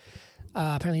confirmed.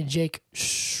 Apparently Jake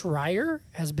Schreier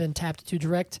has been tapped to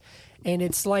direct. And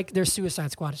it's like their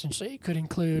Suicide Squad, essentially. It could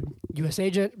include U.S.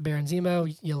 Agent, Baron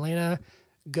Zemo, Yelena,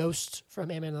 Ghost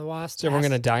from Ant-Man and the Wasp. Is everyone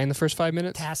going to die in the first 5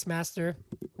 minutes? Taskmaster.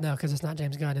 No, because it's not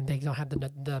James Gunn, and they don't have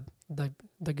the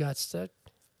the guts to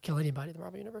kill anybody in the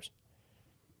Marvel Universe.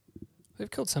 They've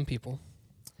killed some people.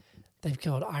 They've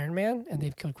killed Iron Man and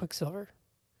they've killed Quicksilver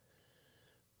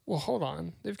Well, hold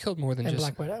on. They've killed more than and just...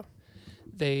 Black Widow.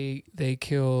 They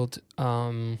killed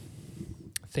Thanos.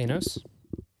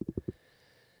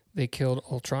 They killed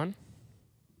Ultron.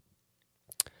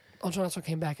 Ultron also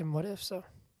came back in What If, so.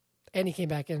 And he came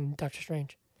back in Doctor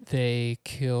Strange. They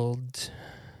killed...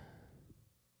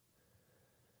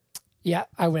 Yeah,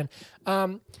 I win.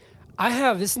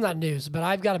 This is not news, but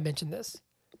I've got to mention this.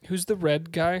 Who's the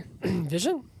red guy?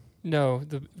 Vision? No,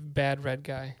 the bad red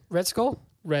guy. Red Skull?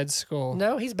 Red Skull.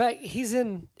 No, he's back. He's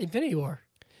in Infinity War.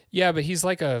 Yeah, but he's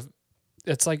like a...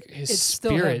 It's like his It's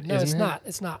still spirit, him. No, isn't it's it? not.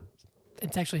 It's not.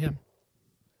 It's actually him.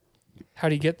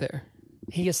 How'd he get there?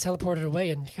 He gets teleported away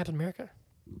in Captain America.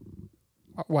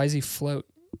 Why does he float?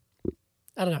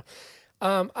 I don't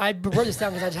know. I wrote this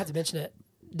down because I just had to mention it.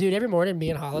 Dude, every morning, me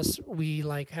and Hollis, we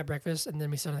like have breakfast and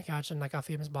then we sit on the couch and like I'll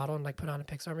feed him his bottle and like put on a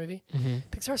Pixar movie. Mm-hmm.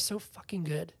 Pixar's so fucking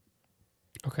good.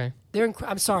 Okay. They're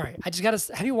I'm sorry. I just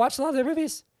gotta. Have you watched a lot of their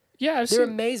movies? Yeah, I've They're seen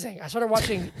amazing. I started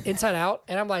watching Inside Out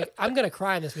and I'm like, I'm gonna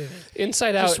cry in this movie.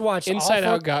 Inside Out. Just watch Inside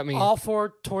Out got me. All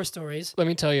 4 Toy Stories. Let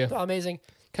me tell you. Amazing.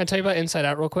 Can I tell you about Inside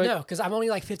Out real quick? No, because I'm only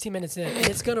like 15 minutes in and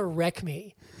it's gonna wreck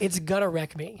me. It's gonna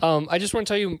wreck me. I just want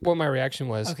to tell you what my reaction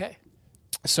was. Okay.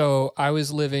 So I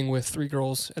was living with 3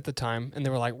 girls at the time, and they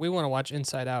were like, "We want to watch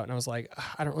Inside Out," and I was like,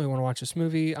 "I don't really want to watch this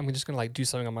movie. I'm just gonna like do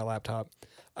something on my laptop."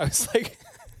 I was like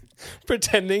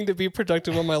pretending to be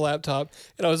productive on my laptop,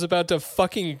 and I was about to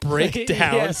fucking break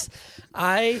down. Yes.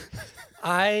 I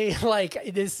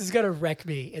like this is gonna wreck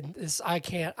me, and this I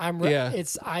can't. Yeah.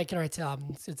 I can already tell.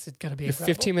 It's gonna be. You're incredible.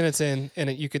 15 minutes in,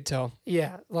 and you could tell.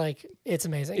 Yeah, like it's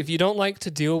amazing. If you don't like to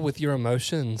deal with your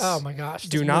emotions, Oh my gosh!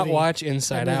 do this not movie- watch that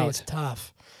Inside movie Out. is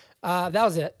tough. That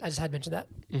was it. I just had to mention that.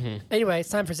 Mm-hmm. Anyway, it's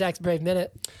time for Zach's Brave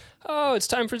Minute. Oh, it's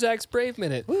time for Zach's Brave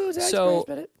Minute. Woo, Zach's So-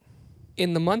 Brave Minute.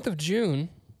 In the month of June,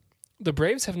 the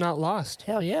Braves have not lost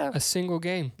Hell yeah. a single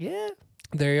game. Yeah.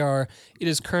 It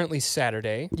is currently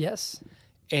Saturday, Yes.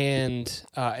 and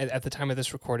at the time of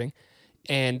this recording,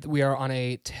 and we are on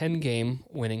a 10-game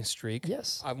winning streak.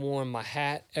 Yes. I've worn my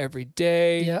hat every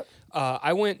day. Yep.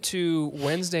 I went to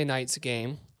Wednesday night's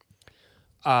game.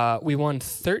 We won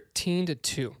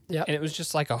 13-2. Yep. And it was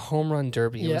just like a home run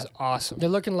derby. It Yeah. was awesome. They're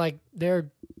looking like They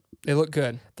look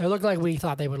good. they're looking like we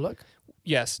thought they would look.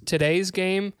 Yes. Today's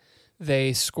game,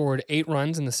 they scored 8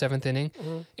 runs in the 7th inning.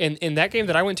 Mm-hmm. And in that game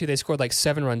that I went to, they scored like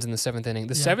 7 runs in the 7th inning.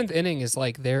 The Yeah. 7th inning is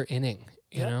like their inning,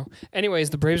 you Yeah. know? Anyways,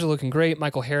 the Braves are looking great.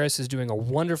 Michael Harris is doing a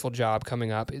wonderful job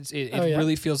coming up. It Oh, yeah.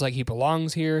 really feels like he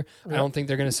belongs here. Yeah. I don't think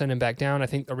they're going to send him back down. I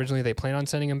think originally they planned on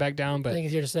sending him back down, I but think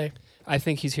he's here to stay. I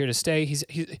think he's here to stay.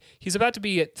 He's about to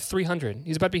be at 300.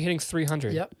 He's about to be hitting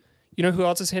 300. Yep. You know who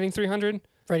else is hitting 300?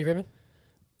 Freddie Freeman.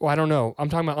 Well, I don't know. I'm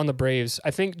talking about on the Braves. I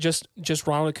think just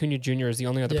Ronald Acuna Jr. is the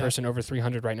only other Yeah. person over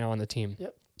 300 right now on the team.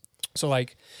 Yep. So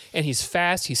like, and he's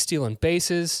fast. He's stealing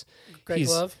bases. Great He's-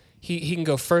 glove. He can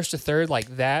go first to third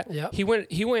like that. Yep.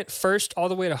 He went first all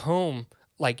the way to home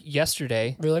like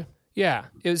yesterday. Really? Yeah,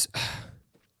 it was.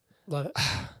 Love it.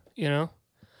 You know,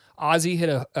 Ozzy hit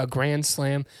a grand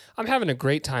slam. I'm having a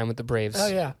great time with the Braves. Oh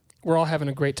yeah. We're all having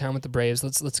a great time with the Braves.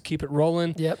 Let's keep it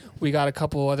rolling. Yep. We got a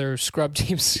couple other scrub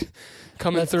teams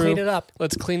coming Let's through. clean it up.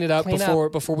 Let's clean it up Clean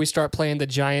before we start playing the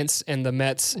Giants and the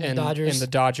Mets And and Dodgers. the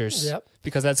Dodgers. Yep.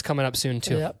 Because that's coming up soon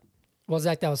too. Yep. Well,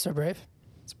 Zach, that was so brave.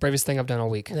 It's the bravest thing I've done all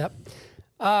week. Yep.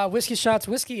 Whiskey Shots.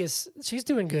 Whiskey she's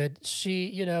doing good.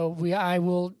 I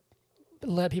will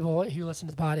let people who listen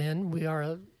to the pod in. We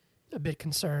are a bit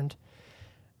concerned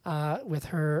with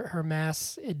her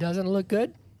mass. It doesn't look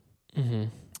good. Mm-hmm.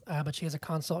 But she has a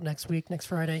consult next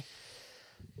Friday.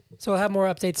 So we'll have more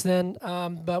updates then.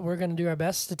 But we're going to do our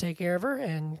best to take care of her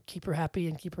and keep her happy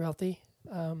and keep her healthy.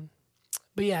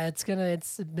 But yeah, it's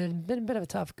been a bit of a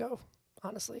tough go,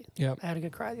 honestly. Yeah. I had a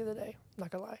good cry the other day. Not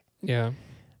gonna lie. Yeah.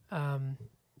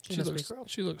 She's a sweet girl.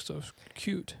 She looks so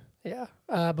cute. Yeah.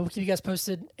 But we'll keep you guys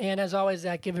posted. And as always,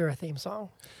 Zach, give her a theme song.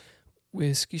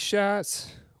 Whiskey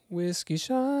shots,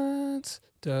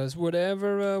 does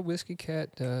whatever a whiskey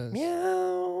cat does.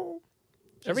 Meow.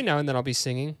 Every now and then I'll be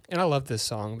singing, and I love this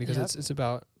song because Yep. it's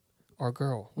about our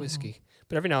girl, Whiskey.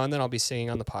 But every now and then I'll be singing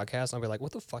on the podcast, and I'll be like,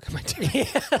 what the fuck am I doing?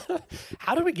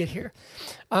 How did we get here?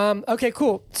 Okay,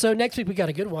 cool. So next week we got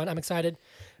a good one. I'm excited.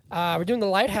 We're doing The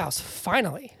Lighthouse,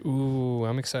 finally. Ooh,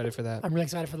 I'm excited for that. I'm really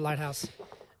excited for The Lighthouse.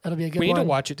 That'll be a good We need one. to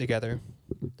watch it together.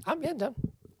 I'm getting done.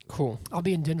 Cool. I'll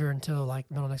be in Denver until like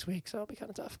middle of next week, so it'll be kind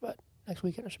of tough. But next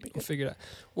weekend. It should be We'll good. figure it out.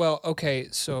 Well, okay.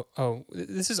 So,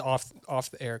 this is off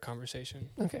the air conversation.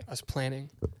 Okay. I was planning.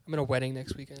 I'm in a wedding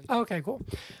next weekend. Oh, okay, cool.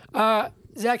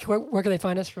 Zach, where can they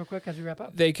find us real quick as we wrap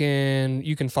up? You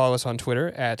can follow us on Twitter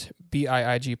at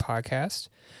BIIG Podcast.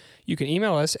 You can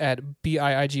email us at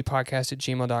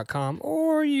biigpodcast@gmail.com,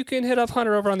 or you can hit up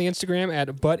Hunter over on the Instagram at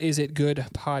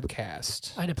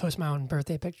ButIsItGoodPodcast. I had to post my own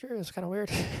birthday picture. It was kind of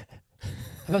weird.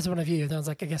 I posted one of you, and I was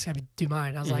like, I guess I gotta do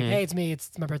mine. I was like, hey, it's me.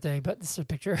 It's my birthday, but this is a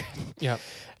picture. Yeah.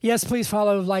 Yes, please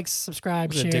follow, like,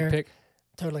 subscribe, Was it a share. dick pic?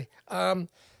 Totally. It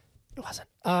wasn't.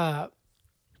 Tell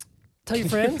your Can you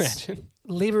friends. imagine?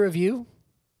 Leave a review.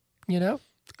 You know,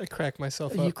 I crack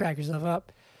myself you up. crack yourself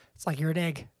up. It's like you're an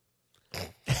egg.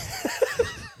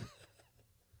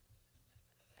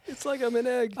 It's like I'm an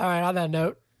egg. All right. On that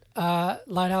note,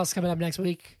 Lighthouse coming up next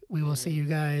week. We will see you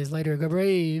guys later. Go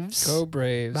Braves. Go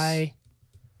Braves. Bye.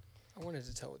 I wanted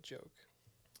to tell a joke.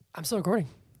 I'm still recording.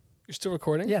 You're still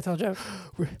recording? Yeah, tell a joke.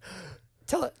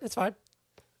 Tell it. It's fine.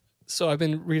 So I've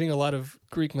been reading a lot of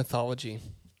Greek mythology.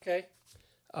 Okay.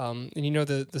 And you know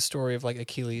the story of like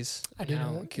Achilles. I do know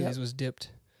how that. Achilles was dipped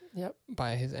Yep.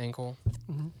 by his ankle.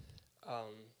 Mm-hmm.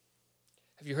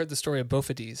 Have you heard the story of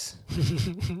Bophides?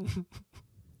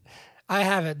 I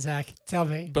haven't, Zach. Tell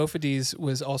me. Bophides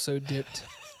was also dipped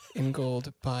in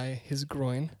gold by his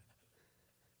groin,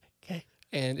 Okay.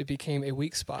 and it became a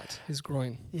weak spot, his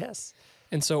groin. Yes.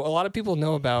 And so a lot of people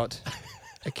know about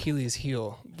Achilles'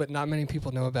 heel, but not many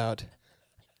people know about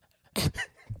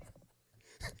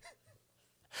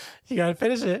You gotta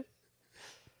finish it.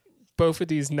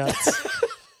 Bophides' nuts.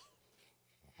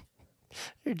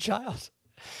 You're a child.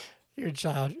 You're a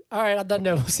child. All right, on that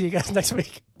note, we'll see you guys next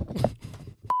week.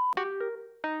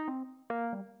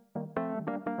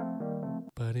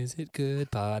 But is it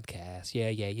good podcast? Yeah,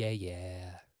 yeah, yeah, yeah.